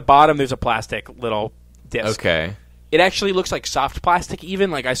bottom. On the bottom, there's a plastic little disc. Okay. It actually looks like soft plastic,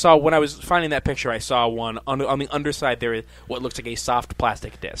 even. Like, I saw, when I was finding that picture, I saw one. On the underside, there is what looks like a soft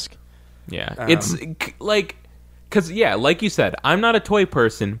plastic disc. Yeah. It's, like... Because, yeah, like you said, I'm not a toy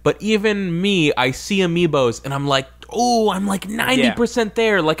person, but even me, I see amiibos, and I'm like, oh, I'm like 90%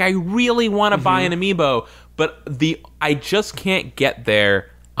 there. Like, I really want to buy an amiibo, but I just can't get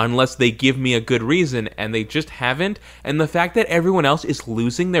there unless they give me a good reason, and they just haven't. And the fact that everyone else is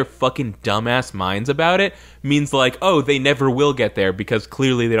losing their fucking dumbass minds about it means, like, oh, they never will get there because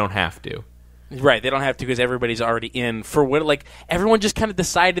clearly they don't have to. Right, they don't have to because everybody's already in for what. Like everyone just kind of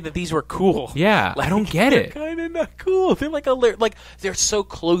decided that these were cool. Yeah, like, I don't get it. They're kind of not cool. They're like they're so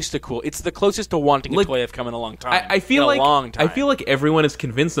close to cool. It's the closest to wanting a toy I've come in a long time. I feel like a long time. I feel like everyone has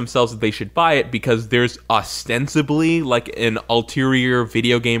convinced themselves that they should buy it because there's ostensibly like an ulterior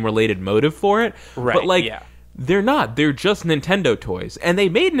video game related motive for it. Right, but like. Yeah. They're not. They're just Nintendo toys, and they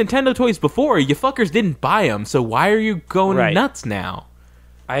made Nintendo toys before. You fuckers didn't buy them, so why are you going nuts now?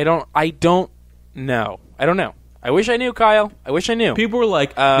 I don't know. I wish I knew, Kyle. I wish I knew. People were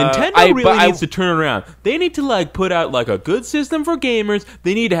like, Nintendo really needs to turn around. They need to like put out like a good system for gamers.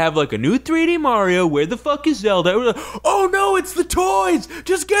 They need to have like a new 3D Mario. Where the fuck is Zelda? We're like, oh no, it's the toys.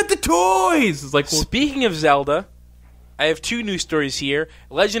 Just get the toys. It's like, well, speaking of Zelda, I have two news stories here.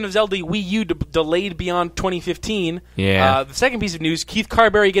 Legend of Zelda Wii U delayed beyond 2015. Yeah. The second piece of news, Keith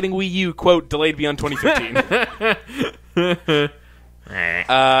Carberry getting Wii U, quote, delayed beyond 2015. you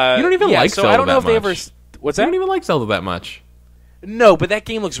don't even like so Zelda I don't know if that they much. ever... What's that? I don't even like Zelda that much. No, but that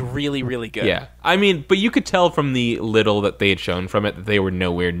game looks really, really good. Yeah. I mean, but you could tell from the little that they had shown from it that they were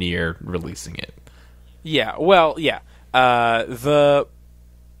nowhere near releasing it. Yeah, well, yeah. Also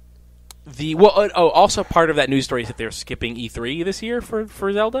part of that news story is that they're skipping E3 this year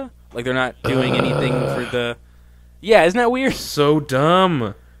for Zelda. Like, they're not doing anything for the... Yeah, isn't that weird? So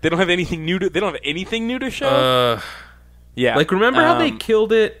dumb. They don't have anything new to show? Yeah. Like, remember how they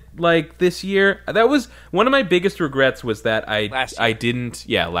killed it, like, this year? That was... One of my biggest regrets was that I didn't...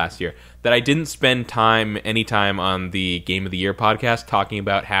 Yeah, last year. That I didn't spend any time on the Game of the Year podcast talking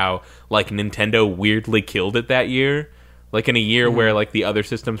about how, like, Nintendo weirdly killed it that year. Like, in a year where, like, the other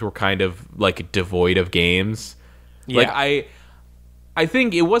systems were kind of, like, devoid of games. Yeah. Like, I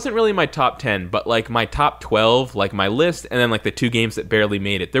think it wasn't really my top 10, but, like, my top 12, like, my list, and then, like, the 2 games that barely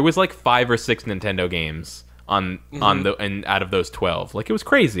made it. There was, like, 5 or 6 Nintendo games and out of those 12. Like, it was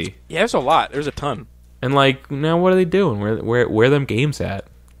crazy. Yeah, there's a lot. There's a ton. And, like, now what are they doing? Where them games at?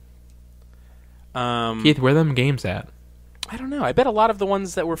 Keith, where them games at? I don't know. I bet a lot of the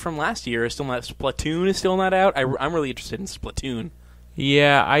ones that were from last year are still not... Splatoon is still not out. I'm really interested in Splatoon.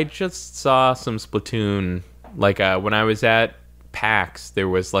 Yeah, I just saw some Splatoon. Like, when I was at PAX, there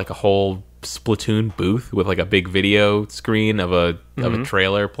was, like, a whole Splatoon booth with, like, a big video screen of a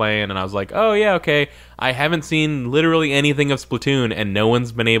trailer playing, and I was like, oh, yeah, okay. I haven't seen literally anything of Splatoon, and no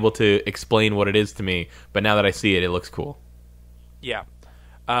one's been able to explain what it is to me, but now that I see it, it looks cool. Yeah.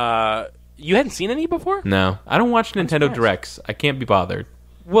 You hadn't seen any before? No. I don't watch Nintendo Directs. I can't be bothered.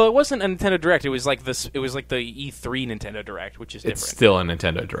 Well, it wasn't a Nintendo Direct. It was like this. It was like the E3 Nintendo Direct, which is different. It's still a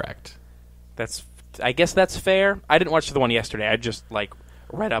Nintendo Direct. I guess that's fair. I didn't watch the one yesterday. I just, like,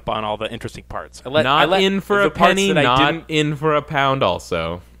 read up on all the interesting parts. Not in for a penny, not in for a pound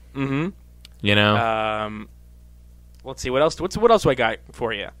also. Mm-hmm. You know? Let's see, what else do I got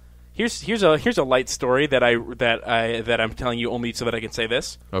for you? Here's a light story that I'm telling you only so that I can say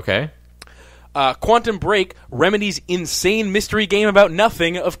this. Okay. Quantum Break, Remedy's insane mystery game about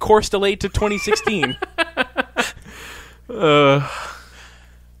nothing, of course delayed to 2016.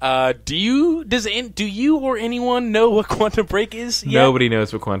 Do you or anyone know what Quantum Break is yet? Nobody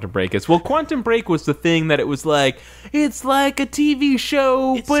knows what Quantum Break is. Well, Quantum Break was the thing that it was like, it's like a TV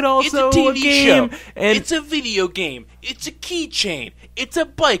show, but also it's a TV game. Show. And it's a video game. It's a keychain. It's a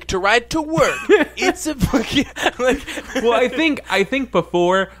bike to ride to work. It's a fucking... Well, I think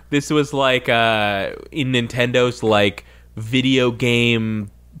before, this was like in Nintendo's like video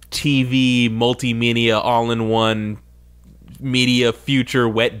game, TV, multimedia, all-in-one media future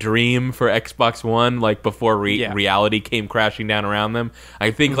wet dream for Xbox One, like before reality came crashing down around them.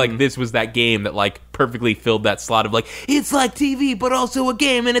 I think like this was that game that like perfectly filled that slot of like, it's like TV but also a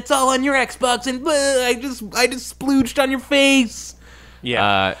game and it's all on your Xbox and I just splooged on your face.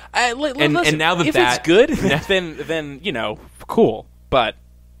 Yeah. And now that if it's good, then you know, cool. But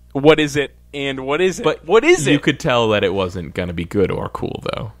what is it? And what is it? But what is it? You could tell that it wasn't going to be good or cool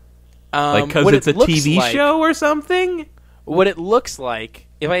though. Like because it's a TV show or something. What it looks like,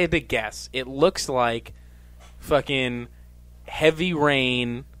 if I had to guess, it looks like fucking Heavy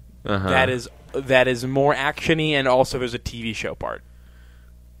Rain that is more action-y and also there's a TV show part.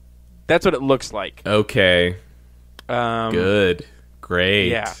 That's what it looks like. Okay. Good. Great.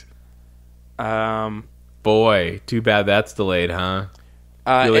 Yeah. Boy, too bad that's delayed, huh?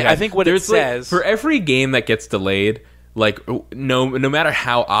 I think what it says... Like, for every game that gets delayed... Like, no matter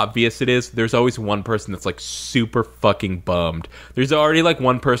how obvious it is, there's always one person that's, like, super fucking bummed. There's already, like,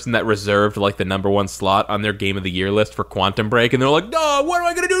 one person that reserved, like, the number 1 slot on their Game of the Year list for Quantum Break, and they're like, no, what am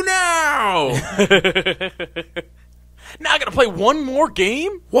I gonna do now? Now I gotta play one more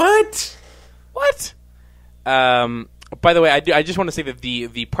game? What? By the way, I just want to say that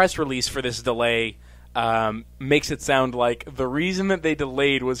the press release for this delay... makes it sound like the reason that they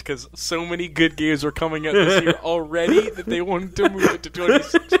delayed was because so many good games were coming out this year already that they wanted to move it to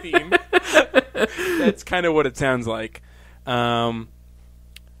 2016. That's kind of what it sounds like. With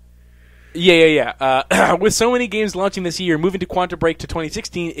so many games launching this year, moving to Quantum Break to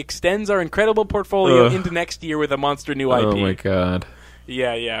 2016 extends our incredible portfolio into next year with a monster new IP. Oh my god.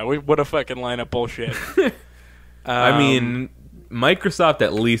 Yeah. What a fucking line of bullshit. I mean... Microsoft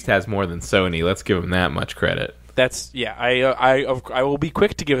at least has more than Sony. Let's give them that much credit. That's I will be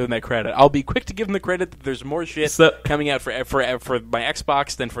quick to give them that credit. I'll be quick to give them the credit that there's more shit coming out for my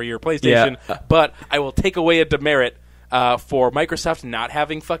Xbox than for your PlayStation. Yeah. But I will take away a demerit for Microsoft not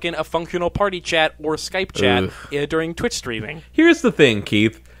having fucking a functional party chat or Skype chat during Twitch streaming. Here's the thing,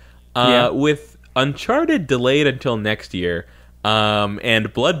 Keith. With Uncharted delayed until next year,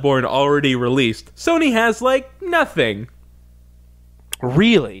 and Bloodbourne already released, Sony has nothing.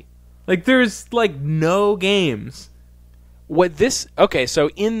 Really? There's no games. So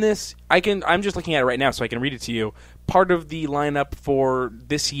in this, I'm just looking at it right now so I can read it to you. Part of the lineup for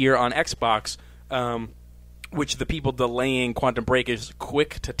this year on Xbox, which the people delaying Quantum Break is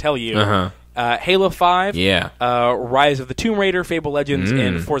quick to tell you. Halo 5, Rise of the Tomb Raider, Fable Legends,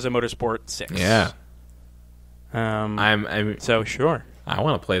 and Forza Motorsport 6. Yeah. So sure. I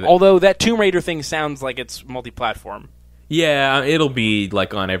want to play that. Although that Tomb Raider thing sounds like it's multi-platform. Yeah, it'll be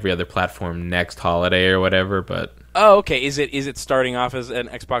on every other platform next holiday or whatever, but... Oh, okay. Is it starting off as an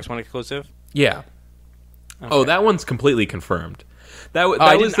Xbox One exclusive? Yeah. Okay. Oh, that one's completely confirmed.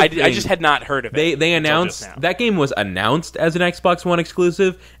 I just had not heard of it. They announced... That game was announced as an Xbox One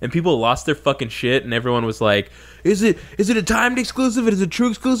exclusive, and people lost their fucking shit, and everyone was like, Is it a timed exclusive? Is it a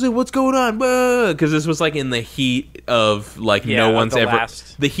true exclusive? What's going on? Because this was in the heat of no one's ever...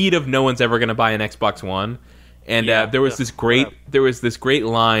 The heat of no one's ever going to buy an Xbox One. And there was this great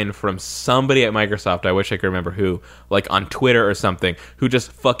line from somebody at Microsoft, I wish I could remember who, on Twitter or something, who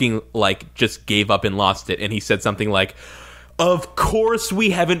just fucking just gave up and lost it, and he said something like, "Of course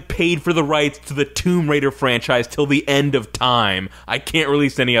we haven't paid for the rights to the Tomb Raider franchise till the end of time. I can't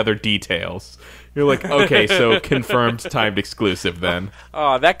release any other details." You're like, okay, so confirmed timed exclusive then.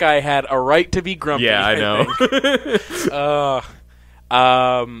 Oh, that guy had a right to be grumpy. Yeah, I know.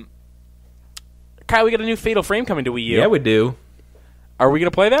 Kyle, we got a new Fatal Frame coming to Wii U. Yeah, we do. Are we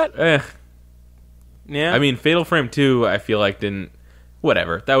going to play that? Yeah. I mean, Fatal Frame 2, I feel didn't...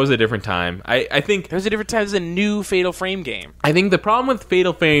 Whatever. That was a different time. I think... There was a different time. There's a new Fatal Frame game. I think the problem with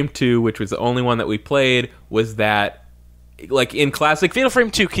Fatal Frame 2, which was the only one that we played, was that, in classic... Fatal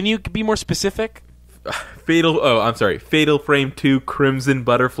Frame 2, can you be more specific? Fatal Frame 2 Crimson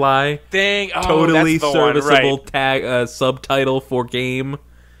Butterfly. Totally that's the serviceable one, right. Subtitle for game.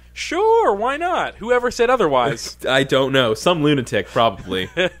 Sure, why not? Whoever said otherwise? I don't know. Some lunatic, probably.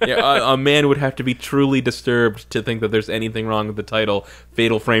 A man would have to be truly disturbed to think that there's anything wrong with the title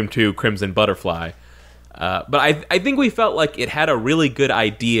Fatal Frame 2 Crimson Butterfly. But I think we felt like it had a really good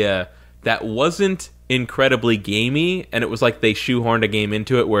idea that wasn't incredibly gamey, and it was they shoehorned a game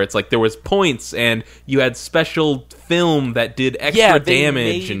into it where it's there was points, and you had special film that did extra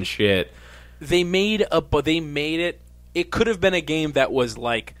damage and shit. They made it... It could have been a game that was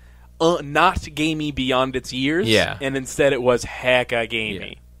not gamey beyond its years, and instead it was hecka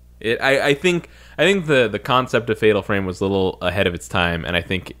gamey. Yeah. I think the concept of Fatal Frame was a little ahead of its time, and I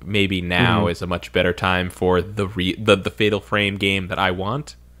think maybe now is a much better time for the Fatal Frame game that I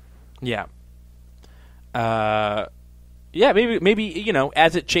want. Yeah. Maybe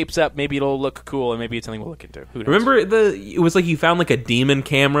as it shapes up, maybe it'll look cool, and maybe it's something we'll look into. Who knows? Remember it was you found a demon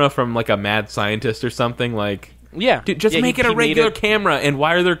camera from a mad scientist or something Yeah, dude, just make it a regular camera, and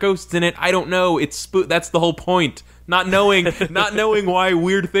why are there ghosts in it? I don't know. It's that's the whole point. Not knowing why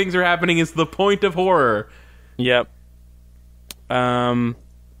weird things are happening is the point of horror. Yep. All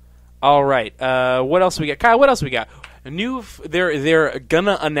right. What else we got, Kyle? What else we got? They're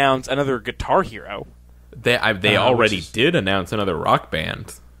gonna announce another Guitar Hero. They already did announce another Rock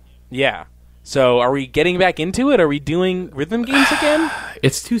Band. Yeah. So are we getting back into it? Are we doing rhythm games again?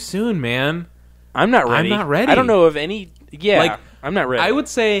 It's too soon, man. I'm not ready. I don't know of any... Yeah, I'm not ready. I would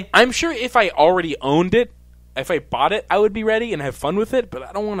say... I'm sure if I already owned it, if I bought it, I would be ready and have fun with it, but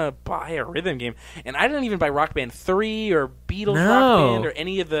I don't want to buy a rhythm game. And I didn't even buy Rock Band 3 or Beatles Rock Band or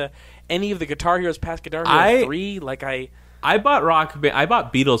any of the Guitar Heroes past Guitar Hero 3. I bought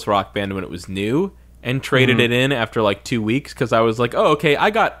Beatles Rock Band when it was new and traded it in after 2 weeks because I was like, oh, okay, I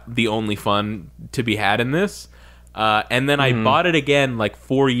got the only fun to be had in this. And then I bought it again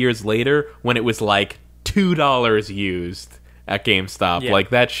 4 years later when it was $2 used at GameStop. Yeah.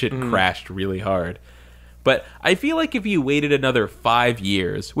 That shit crashed really hard. But I feel if you waited another 5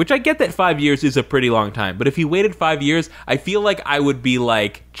 years, which I get that 5 years is a pretty long time, but if you waited 5 years, I feel I would be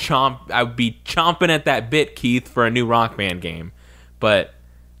I would be chomping at that bit, Keith, for a new Rock Band game. But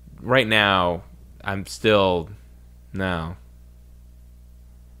right now, I'm still no.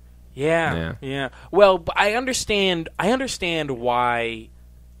 Yeah. Well, but I understand why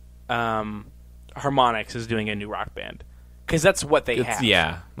Harmonix is doing a new Rock Band. Because that's what they have.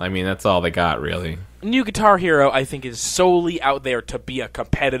 Yeah. I mean, that's all they got, really. New Guitar Hero, I think, is solely out there to be a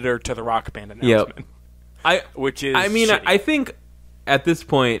competitor to the Rock Band announcement. Yep. which is I mean, shitty. I think at this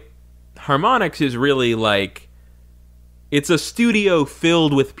point, Harmonix is really like, it's a studio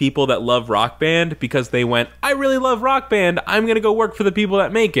filled with people that love Rock Band because they went, I really love Rock Band, I'm going to go work for the people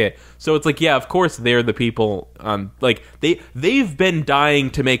that make it. So it's like, yeah, of course they're the people, like, they've been dying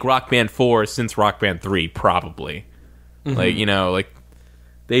to make Rock Band 4 since Rock Band 3, probably. Mm-hmm. Like, you know, like,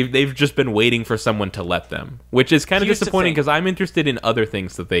 they've just been waiting for someone to let them, which is kind of disappointing because I'm interested in other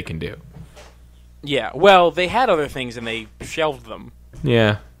things that they can do. Yeah, well, they had other things and they shelved them.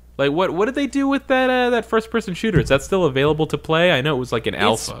 Yeah. Like, what did they do with that first-person shooter? Is that still available to play? I know it was like an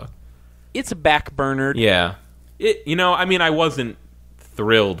alpha. It's backburnered. Yeah. You know, I mean, I wasn't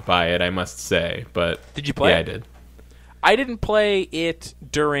thrilled by it, I must say, but... Did you play it? Yeah, I did. I didn't play it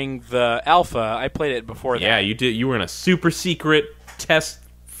during the alpha. I played it before that. Yeah, you did. You were in a super secret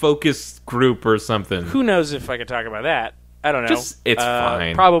test-focused group or something. Who knows if I could talk about that? I don't know. It's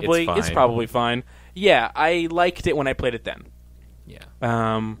fine. Probably. It's fine. It's probably fine. Yeah, I liked it when I played it then.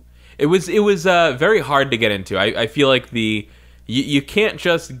 Yeah. It was very hard to get into. I feel like you can't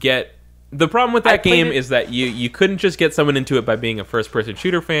just get... The problem with that game is that you couldn't just get someone into it by being a first-person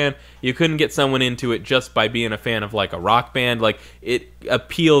shooter fan. You couldn't get someone into it just by being a fan of, like, a rock band. Like, it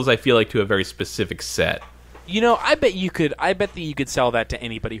appeals, I feel like, to a very specific set. You know, I bet that you could sell that to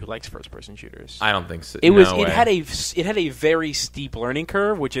anybody who likes first-person shooters. I don't think so. It had a very steep learning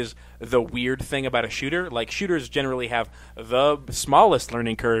curve, which is the weird thing about a shooter. Like, shooters generally have the smallest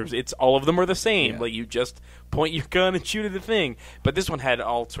learning curves. All of them are the same. Yeah. Like, you just point your gun and shoot at the thing. But this one had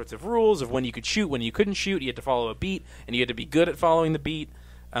all sorts of rules of when you could shoot, when you couldn't shoot. You had to follow a beat, and you had to be good at following the beat.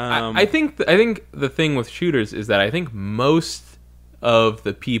 I think the thing with shooters is that I think most of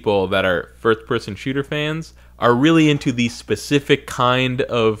the people that are first-person shooter fans are really into the specific kind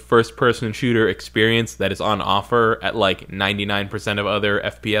of first-person shooter experience that is on offer at, like, 99% of other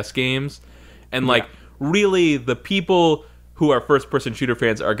FPS games. And, like, really the people who are first-person shooter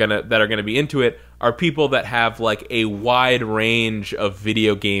fans that are gonna be into it are people that have, like, a wide range of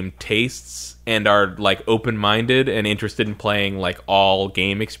video game tastes and are, like, open-minded and interested in playing, like, all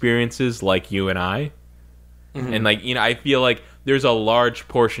game experiences like you and I. Mm-hmm. And, like, you know, I feel like there's a large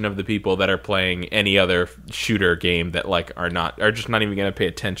portion of the people that are playing any other shooter game that, like, are just not even going to pay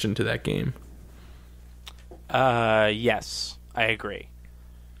attention to that game. Yes, I agree.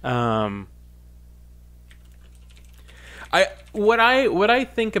 What I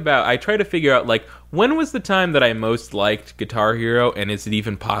think about, I try to figure out, like, when was the time that I most liked Guitar Hero, and is it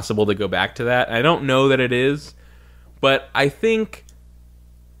even possible to go back to that? I don't know that it is, but I think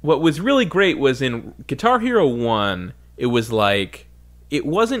what was really great was in Guitar Hero 1, it was like, it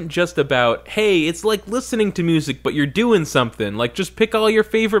wasn't just about, hey, it's like listening to music, but you're doing something. Like, just pick all your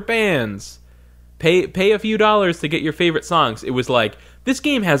favorite bands. Pay a few dollars to get your favorite songs. It was like, this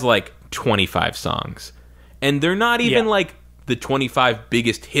game has, like, 25 songs. And they're not even, like, the 25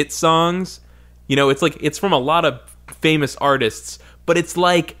 biggest hit songs. You know, it's like, it's from a lot of famous artists, but it's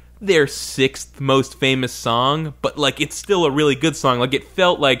like their 6th most famous song, but, like, it's still a really good song. Like, it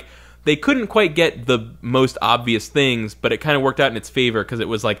felt like they couldn't quite get the most obvious things, but it kind of worked out in its favor because it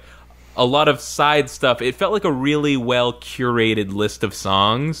was, like, a lot of side stuff. It felt like a really well-curated list of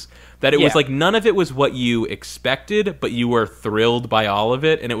songs that it was, like, none of it was what you expected, but you were thrilled by all of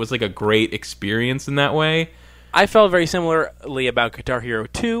it, and it was, like, a great experience in that way. I felt very similarly about Guitar Hero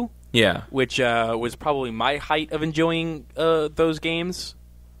 2. Yeah. Which was probably my height of enjoying those games.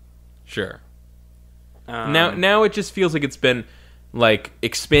 Sure. Now it just feels like it's been, like,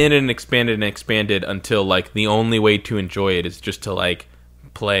 expanded and expanded and expanded until, like, the only way to enjoy it is just to, like,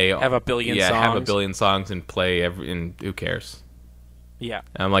 play... Have a billion songs. Yeah, have a billion songs and play and who cares? Yeah.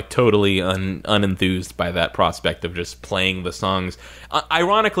 I'm, like, totally unenthused by that prospect of just playing the songs.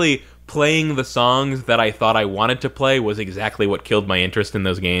 Ironically, playing the songs that I thought I wanted to play was exactly what killed my interest in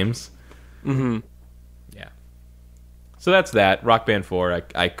those games. Mm-hmm. Yeah. So that's that. Rock Band 4,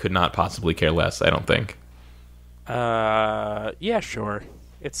 I could not possibly care less, I don't think. Yeah, sure.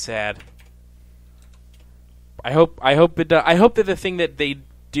 It's sad. I hope that the thing that they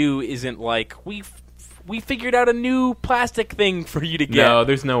do isn't like, we figured out a new plastic thing for you to get. No,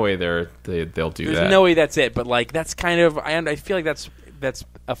 there's no way they'll do that. There's no way that's it, but, like, that's kind of, I feel like that's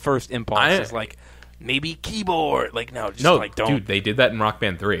a first impulse. It's like, maybe keyboard. Like, no, like, don't. Dude, they did that in Rock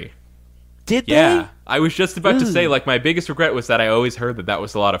Band 3. Did they? Yeah. I was just about to say, like, my biggest regret was that I always heard that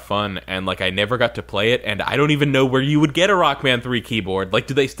was a lot of fun, and, like, I never got to play it, and I don't even know where you would get a Rock Band 3 keyboard. Like,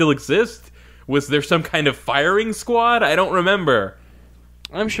 do they still exist? Was there some kind of firing squad? I don't remember.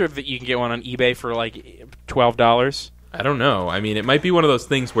 I'm sure that you can get one on eBay for, like, $12. I don't know. I mean, it might be one of those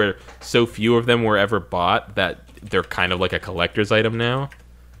things where so few of them were ever bought that they're kind of like a collector's item now.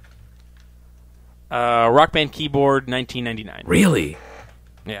 Rock Band keyboard, $19.99. Really?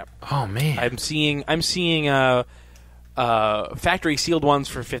 Yeah. Oh man. I'm seeing factory sealed ones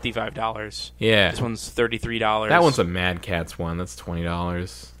for $55. Yeah. This one's $33. That one's a Mad Catz one. That's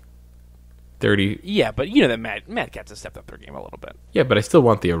 $20. 30. Yeah, but you know that Mad Catz has stepped up their game a little bit. Yeah, but I still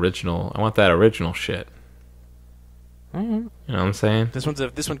want the original. I want that original shit. Mm-hmm. You know what I'm saying? This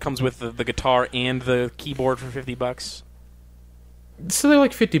one comes with the guitar and the keyboard for $50. So they're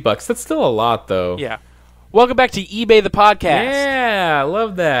like $50. That's still a lot, though. Yeah. Welcome back to eBay the podcast. Yeah, I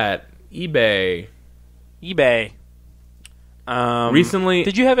love that. eBay. Recently,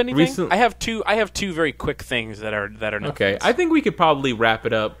 did you have anything? I have two very quick things that are nothings. Okay. I think we could probably wrap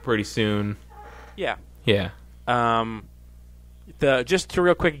it up pretty soon. Yeah. Yeah. Just to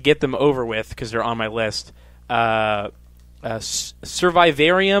real quick get them over with because they're on my list.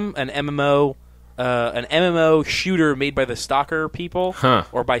 Survivarium, an MMO shooter made by the Stalker people,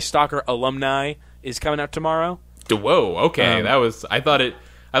 or by Stalker alumni, is coming out tomorrow. Whoa, okay, I thought you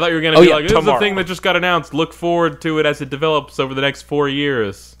were going to be like, this tomorrow. is the thing that just got announced. Look forward to it as it develops over the next 4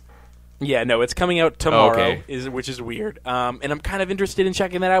 years. Yeah, no, it's coming out tomorrow, okay. which is weird. And I'm kind of interested in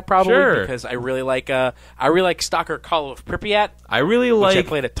checking that out probably because I really like Stalker Call of Pripyat. Which I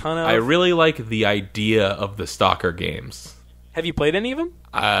played a ton of. I really like the idea of the Stalker games. Have you played any of them?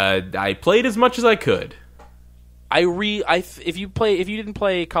 I played as much as I could. If you didn't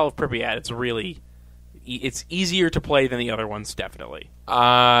play Call of Pripyat, it's easier to play than the other ones, definitely.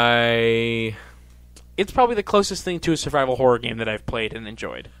 It's probably the closest thing to a survival horror game that I've played and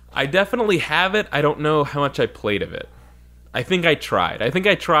enjoyed. I definitely have it. I don't know how much I played of it. I think I tried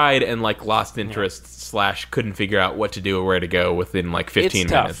and lost interest / couldn't figure out what to do or where to go within 15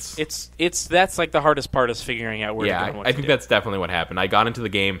 minutes. That's the hardest part is figuring out where to go and what I think that's definitely what happened. I got into the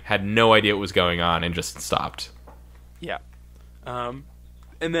game, had no idea what was going on, and just stopped. Yeah. And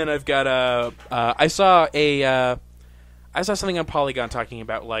then I've got I saw something on Polygon talking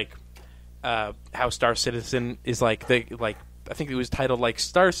about how Star Citizen is I think it was titled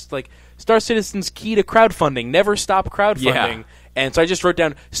Star Citizen's key to crowdfunding. Never stop crowdfunding. Yeah. And so I just wrote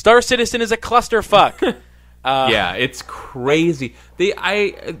down Star Citizen is a clusterfuck. Yeah, it's crazy.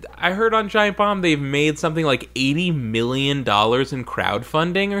 I heard on Giant Bomb they've made something like $80 million in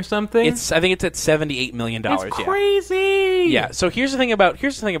crowdfunding or something. I think it's at $78 million. It's crazy. Yeah. So here's the thing about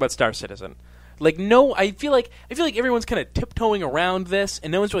Star Citizen. I feel like everyone's kind of tiptoeing around this,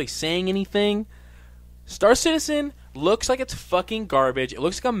 and no one's really saying anything. Star Citizen looks like it's fucking garbage. It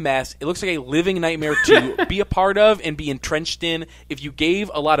looks like a mess. It looks like a living nightmare to be a part of and be entrenched in. If you gave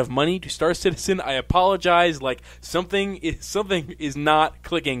a lot of money to Star Citizen, I apologize. Something is not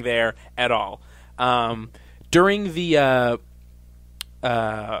clicking there at all. During the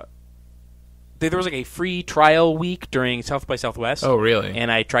there was a free trial week during South by Southwest. Oh, really?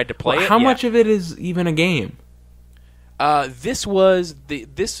 And I tried to play it. How much of it is even a game? This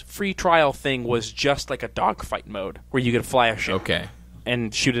free trial thing was just like a dogfight mode where you could fly a ship,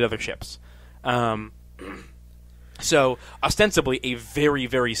 and shoot at other ships. So ostensibly a very,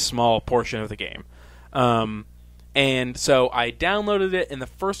 very small portion of the game. And so I downloaded it, and the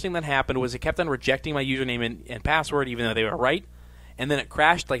first thing that happened was it kept on rejecting my username and password, even though they were right. And then it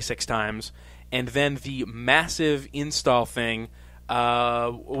crashed 6 times, and then the massive install thing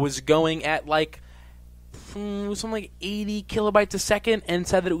was going at something 80 kilobytes a second, and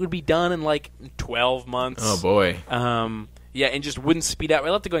said that it would be done in 12 months. Oh boy. Yeah, and just wouldn't speed up. I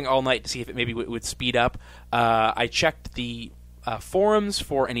left it going all night to see if it maybe would speed up. I checked the forums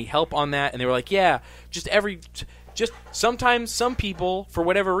for any help on that, and they were like, yeah, just sometimes some people, for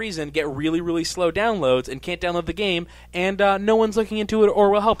whatever reason, get really, really slow downloads and can't download the game, and no one's looking into it or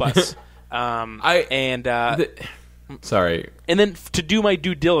will help us. Sorry. And then to do my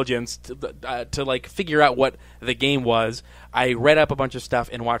due diligence to figure out what the game was, I read up a bunch of stuff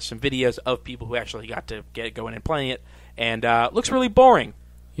and watched some videos of people who actually got to get going and playing it, and looks really boring.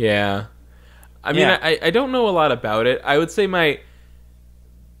 Yeah. I mean, I don't know a lot about it. I would say my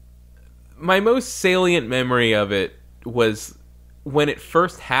most salient memory of it was when it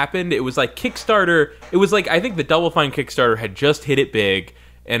first happened. It was Kickstarter. It was I think the Double Fine Kickstarter had just hit it big,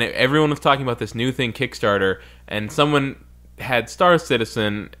 and everyone was talking about this new thing, Kickstarter, and someone had Star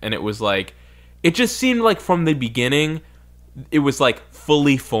Citizen, and it was it just seemed from the beginning, it was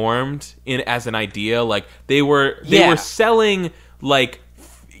fully formed as an idea. They were selling as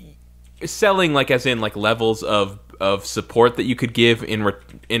in levels of support that you could give in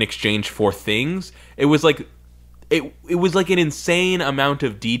exchange for things. It was it was an insane amount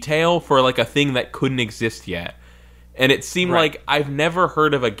of detail for a thing that couldn't exist yet. And it seemed like I've never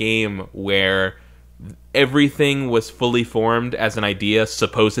heard of a game where everything was fully formed as an idea,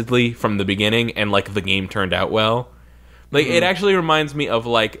 supposedly, from the beginning, and, like, the game turned out well. Like, it actually reminds me of,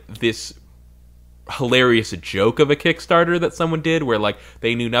 like, this hilarious joke of a Kickstarter that someone did, where, like,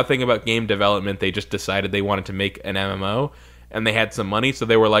 they knew nothing about game development, they just decided they wanted to make an MMO, and they had some money, so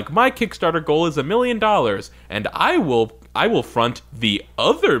they were like, my Kickstarter goal is $1 million, and I will front the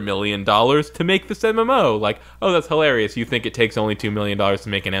other $1 million to make this MMO. Like, oh, that's hilarious. You think it takes only $2 million to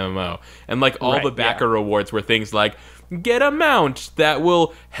make an MMO. And, like, all the backer rewards were things like, get a mount that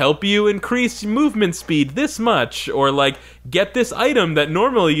will help you increase movement speed this much, or, like, get this item that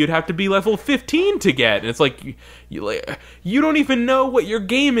normally you'd have to be level 15 to get. And it's like, you don't even know what your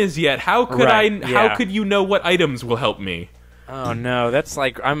game is yet. How could how could you know what items will help me? Oh no, that's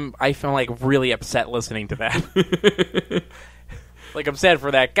like I feel like really upset listening to that. Like, I'm sad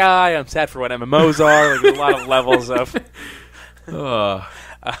for that guy. I'm sad for what MMOs are. Like, there's a lot of levels of.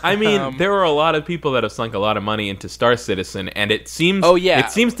 I mean, there are a lot of people that have sunk a lot of money into Star Citizen, and it seems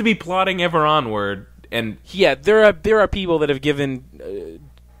it seems to be plodding ever onward. And yeah, there are people that have given.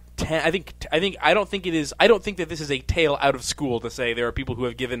 I don't think that this is a tale out of school to say there are people who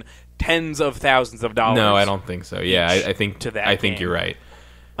have given tens of thousands of dollars. No, I don't think so. Yeah, I think to that. I think you're right.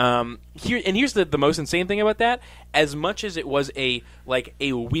 Here's the most insane thing about that. As much as it was a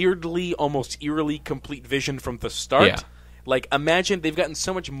weirdly, almost eerily complete vision from the start. Yeah. Like, imagine they've gotten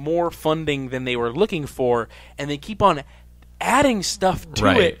so much more funding than they were looking for, and they keep on adding stuff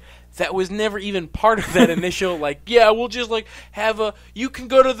to it that was never even part of that initial, like, yeah, we'll just, like, have you can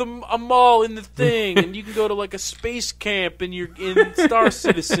go to a mall in the thing, and you can go to, like, a space camp in Star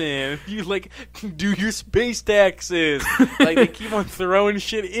Citizen. You, like, do your space taxes. Like, they keep on throwing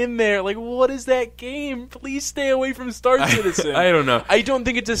shit in there. Like, what is that game? Please stay away from Star Citizen. I don't know. I don't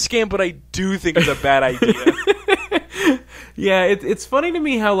think it's a scam, but I do think it's a bad idea. Yeah, it's funny to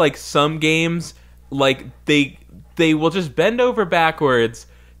me how, like, some games, like, they will just bend over backwards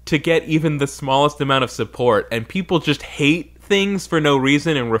to get even the smallest amount of support, and people just hate things for no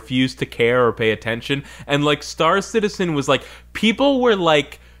reason and refuse to care or pay attention. And, like, Star Citizen was, like, people were,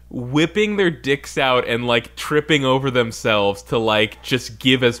 like, whipping their dicks out and, like, tripping over themselves to, like, just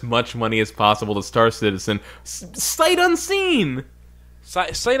give as much money as possible to Star Citizen. Sight unseen!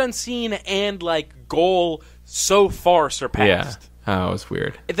 Sight unseen and, like, goal so far surpassed. Yeah. Oh, it was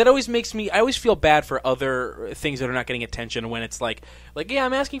weird. That always makes me. I always feel bad for other things that are not getting attention when it's like yeah,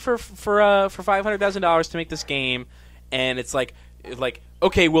 I'm asking for $500,000 to make this game, and it's like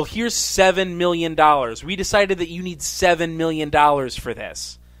okay, well, here's $7 million. We decided that you need $7 million for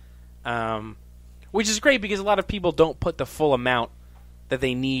this, which is great because a lot of people don't put the full amount that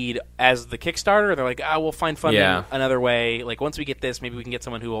they need as the Kickstarter. They're like, we'll find funding another way. Like, once we get this, maybe we can get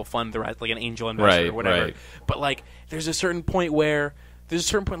someone who will fund the rest, like an angel investor or whatever. Right. But, like, there's a certain point,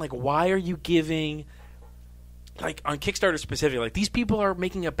 like, why are you giving, like, on Kickstarter specifically, like, these people are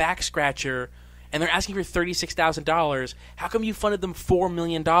making a back scratcher and they're asking for $36,000. How come you funded them $4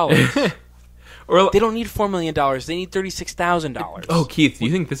 million? Or they don't need $4 million. They need $36,000. Oh, Keith, do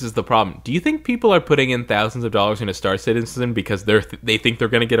you think this is the problem? Do you think people are putting in thousands of dollars into Star Citizen because they think they're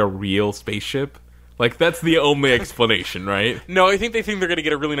going to get a real spaceship? Like, that's the only explanation, right? No, I think they think they're going to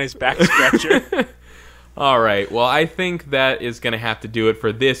get a really nice back scratcher. All right. Well, I think that is going to have to do it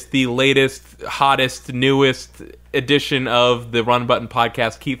for this, the latest, hottest, newest edition of the Run Button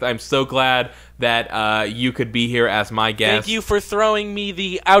podcast. Keith, I'm so glad that you could be here as my guest. Thank you for throwing me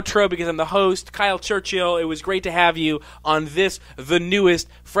the outro because I'm the host, Kyle Churchill. It was great to have you on this, the newest,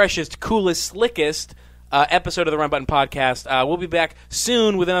 freshest, coolest, slickest episode of the Run Button podcast. We'll be back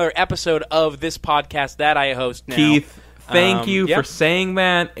soon with another episode of this podcast that I host now. Keith, thank you for saying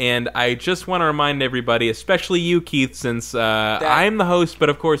that, and I just want to remind everybody, especially you, Keith, since I'm the host, but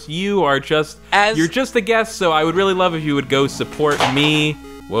of course you are you're just a guest, so I would really love if you would go support me.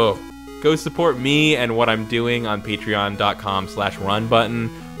 Go support me and what I'm doing on patreon.com/runbutton,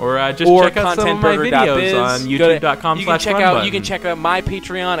 or check out some of my videos on youtube.com/runbutton. You can check out my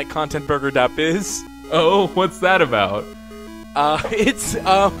Patreon at contentburger.biz. Oh, what's that about? It's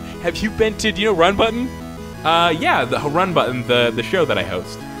have you been to? Do you know Run Button? Yeah, the Run Button, the show that I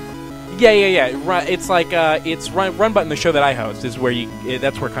host. Yeah. It's like it's Run Button, the show that I host, is where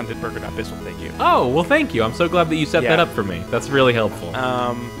that's where contentburger.biz will take you. Oh, well, thank you. I'm so glad that you set that up for me. That's really helpful.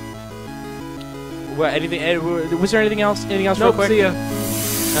 What? Anything? Was there anything else? Anything else? Nope. Real quick? See ya.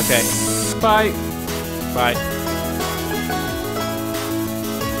 Okay. Bye. Bye.